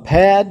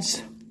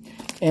pads,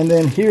 and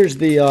then here's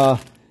the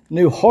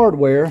new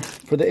hardware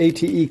for the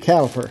ATE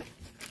caliper.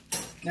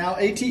 Now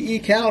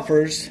ATE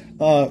calipers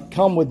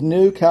come with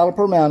new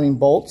caliper mounting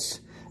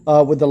bolts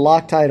with the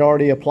Loctite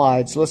already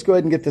applied. So let's go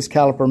ahead and get this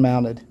caliper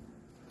mounted.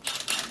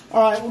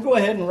 All right, we'll go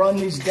ahead and run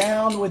these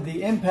down with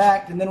the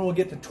impact, and then we'll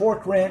get the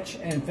torque wrench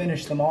and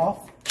finish them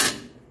off.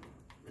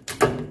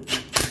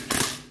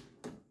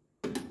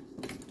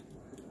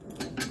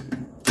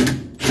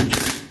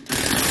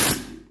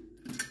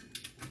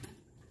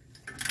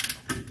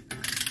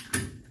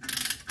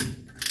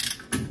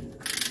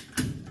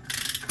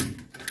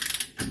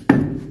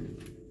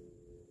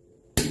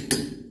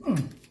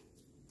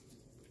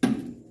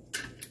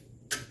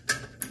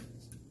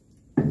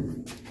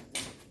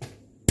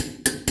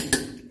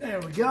 There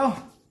we go.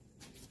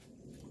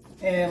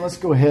 And let's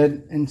go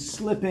ahead and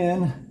slip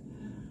in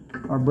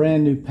our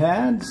brand new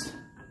pads.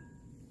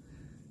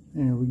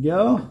 There we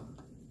go.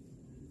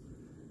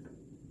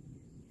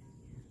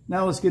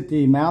 Now let's get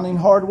the mounting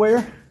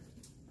hardware.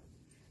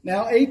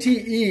 Now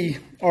ATE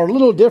are a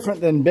little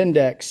different than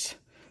Bendix.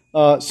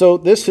 So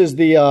this is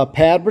the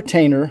pad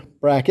retainer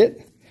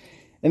bracket.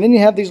 And then you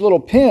have these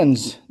little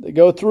pins that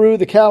go through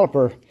the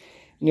caliper.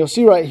 And you'll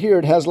see right here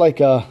it has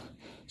like a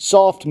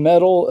soft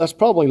metal, that's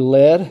probably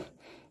lead,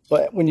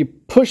 but when you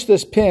push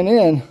this pin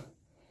in,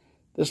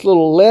 this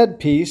little lead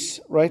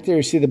piece right there,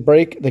 you see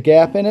the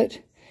gap in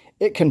it,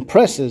 it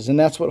compresses, and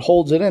that's what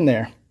holds it in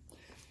there.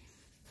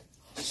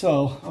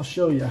 So I'll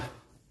show you.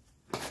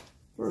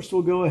 First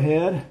we'll go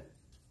ahead,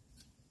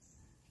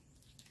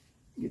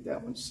 get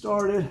that one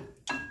started.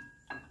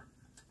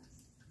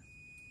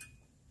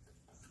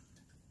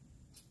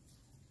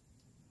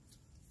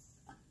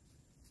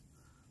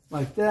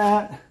 Like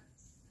that.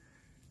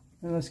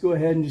 And let's go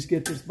ahead and just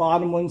get this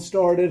bottom one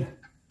started.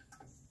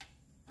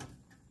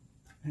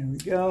 There we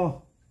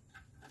go.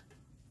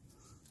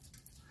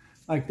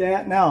 Like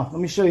that. Now, let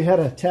me show you how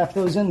to tap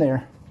those in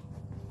there.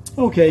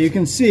 Okay, you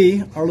can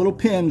see our little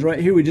pins right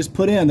here we just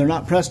put in. They're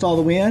not pressed all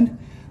the way in.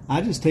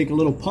 I just take a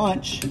little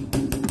punch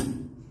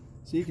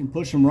so you can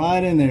push them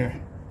right in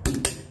there.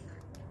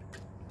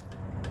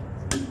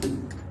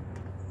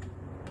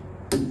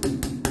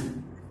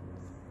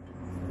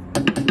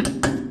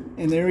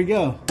 And there we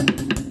go.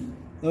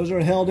 Those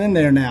are held in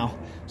there now.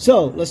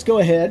 So let's go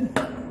ahead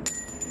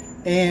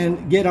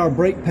and get our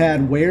brake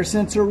pad wear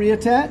sensor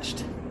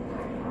reattached.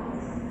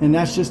 And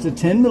that's just a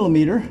 10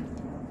 millimeter.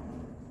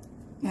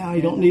 Now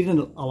you don't need a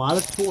lot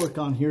of torque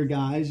on here,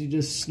 guys. You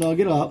just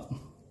snug it up.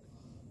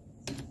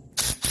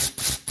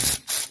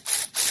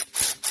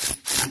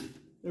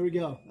 There we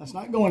go. That's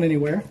not going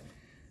anywhere.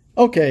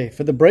 Okay,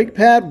 for the brake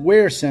pad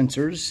wear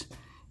sensors,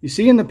 you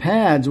see in the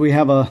pads we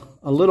have a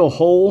little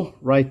hole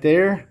right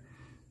there.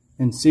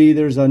 And see,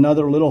 there's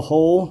another little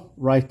hole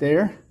right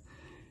there.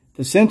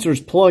 The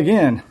sensors plug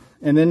in,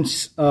 and then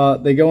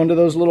they go into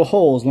those little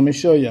holes. Let me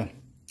show you.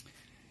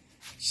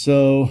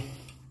 So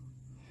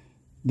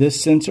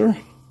this sensor,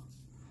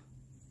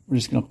 we're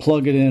just going to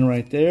plug it in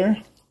right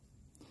there.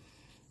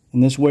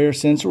 And this wear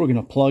sensor, we're going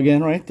to plug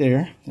in right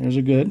there. There's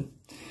a good.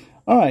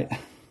 All right.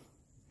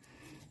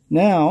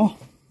 Now,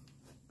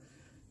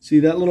 see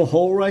that little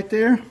hole right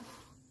there?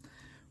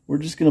 We're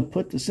just going to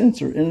put the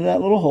sensor into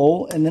that little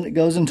hole, and then it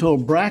goes into a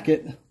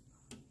bracket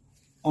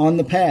on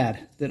the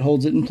pad that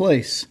holds it in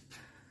place.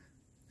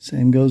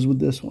 Same goes with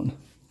this one.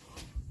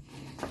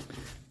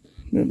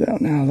 Move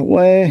that one out of the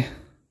way.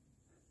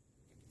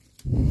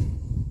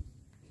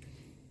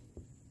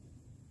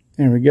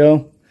 There we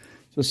go.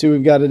 So see,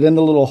 we've got it in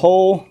the little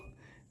hole, and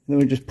then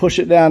we just push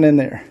it down in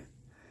there.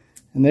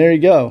 And there you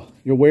go.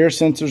 Your wear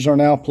sensors are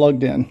now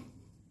plugged in.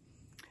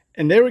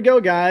 And there we go,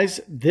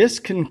 guys. This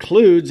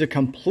concludes a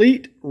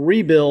complete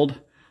rebuild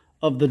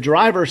of the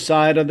driver's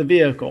side of the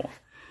vehicle.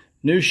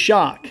 New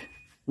shock,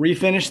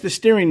 refinish the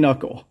steering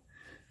knuckle,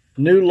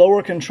 new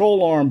lower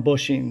control arm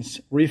bushings,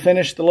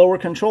 refinish the lower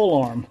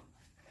control arm.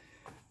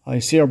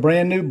 You see our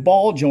brand new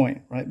ball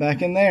joint right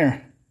back in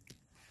there.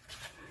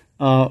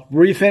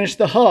 Refinish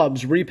the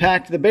hubs,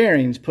 repacked the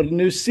bearings, put a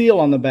new seal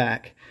on the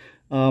back,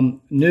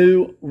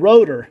 new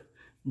rotor,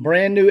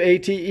 brand new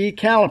ATE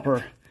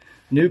caliper,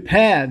 new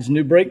pads,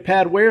 new brake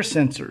pad wear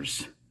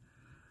sensors,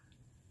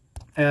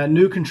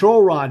 new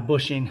control rod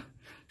bushing.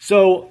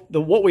 So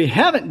what we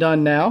haven't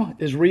done now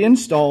is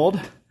reinstalled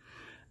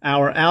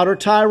our outer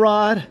tie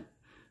rod,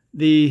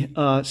 the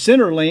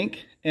center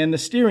link, and the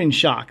steering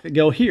shock that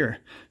go here.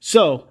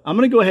 So I'm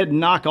going to go ahead and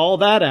knock all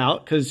that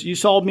out because you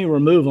saw me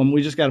remove them.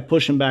 We just got to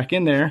push them back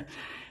in there.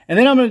 And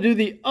then I'm going to do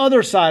the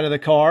other side of the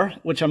car,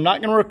 which I'm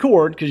not going to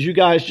record because you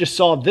guys just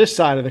saw this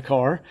side of the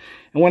car.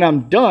 And when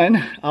I'm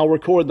done, I'll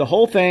record the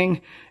whole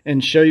thing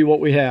and show you what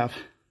we have.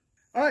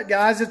 All right,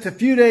 guys, it's a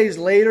few days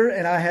later,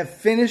 and I have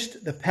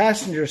finished the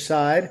passenger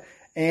side,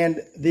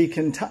 and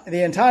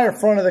the entire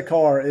front of the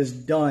car is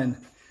done.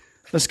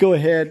 let's go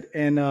ahead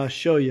and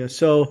show you.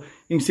 So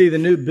you can see the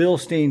new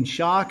Bilstein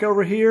shock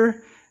over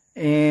here,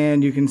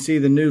 and you can see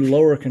the new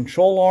lower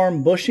control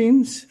arm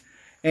bushings.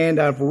 And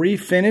I've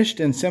refinished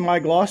in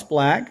semi-gloss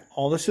black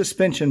all the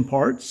suspension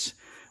parts.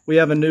 We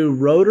have a new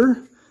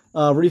rotor,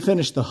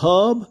 refinished the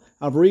hub.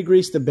 I've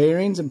re-greased the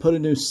bearings and put a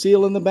new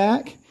seal in the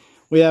back.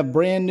 We have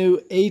brand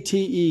new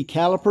ATE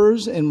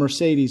calipers and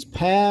Mercedes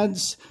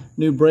pads,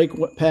 new brake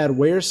pad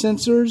wear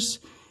sensors.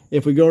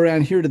 If we go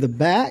around here to the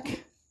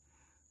back,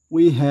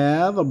 we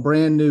have a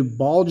brand new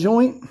ball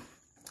joint,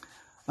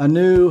 a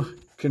new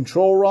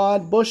control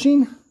rod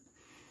bushing.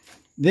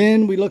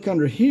 Then we look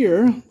under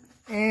here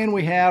and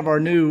we have our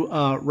new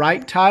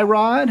right tie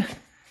rod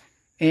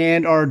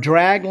and our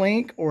drag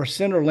link or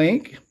center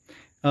link,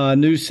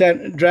 new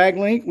drag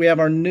link. We have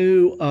our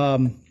new,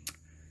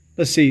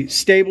 let's see,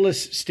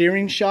 Stabilis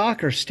steering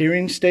shock or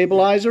steering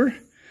stabilizer.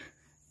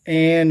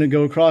 And we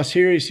go across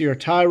here, you see our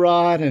tie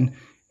rod and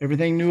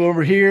everything new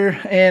over here.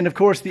 And of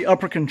course the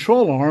upper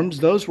control arms,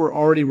 those were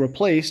already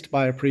replaced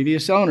by a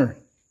previous owner.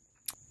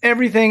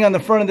 Everything on the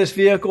front of this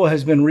vehicle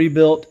has been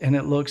rebuilt and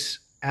it looks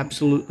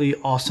absolutely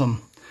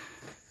awesome.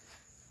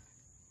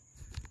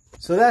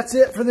 So that's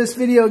it for this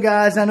video,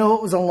 guys. I know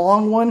it was a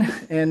long one,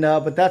 and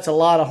but that's a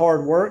lot of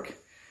hard work.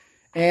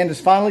 And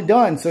it's finally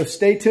done. So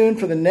stay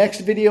tuned for the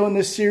next video in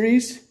this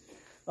series.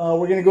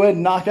 We're going to go ahead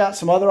and knock out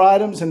some other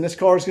items, and this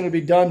car is going to be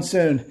done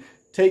soon.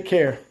 Take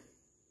care.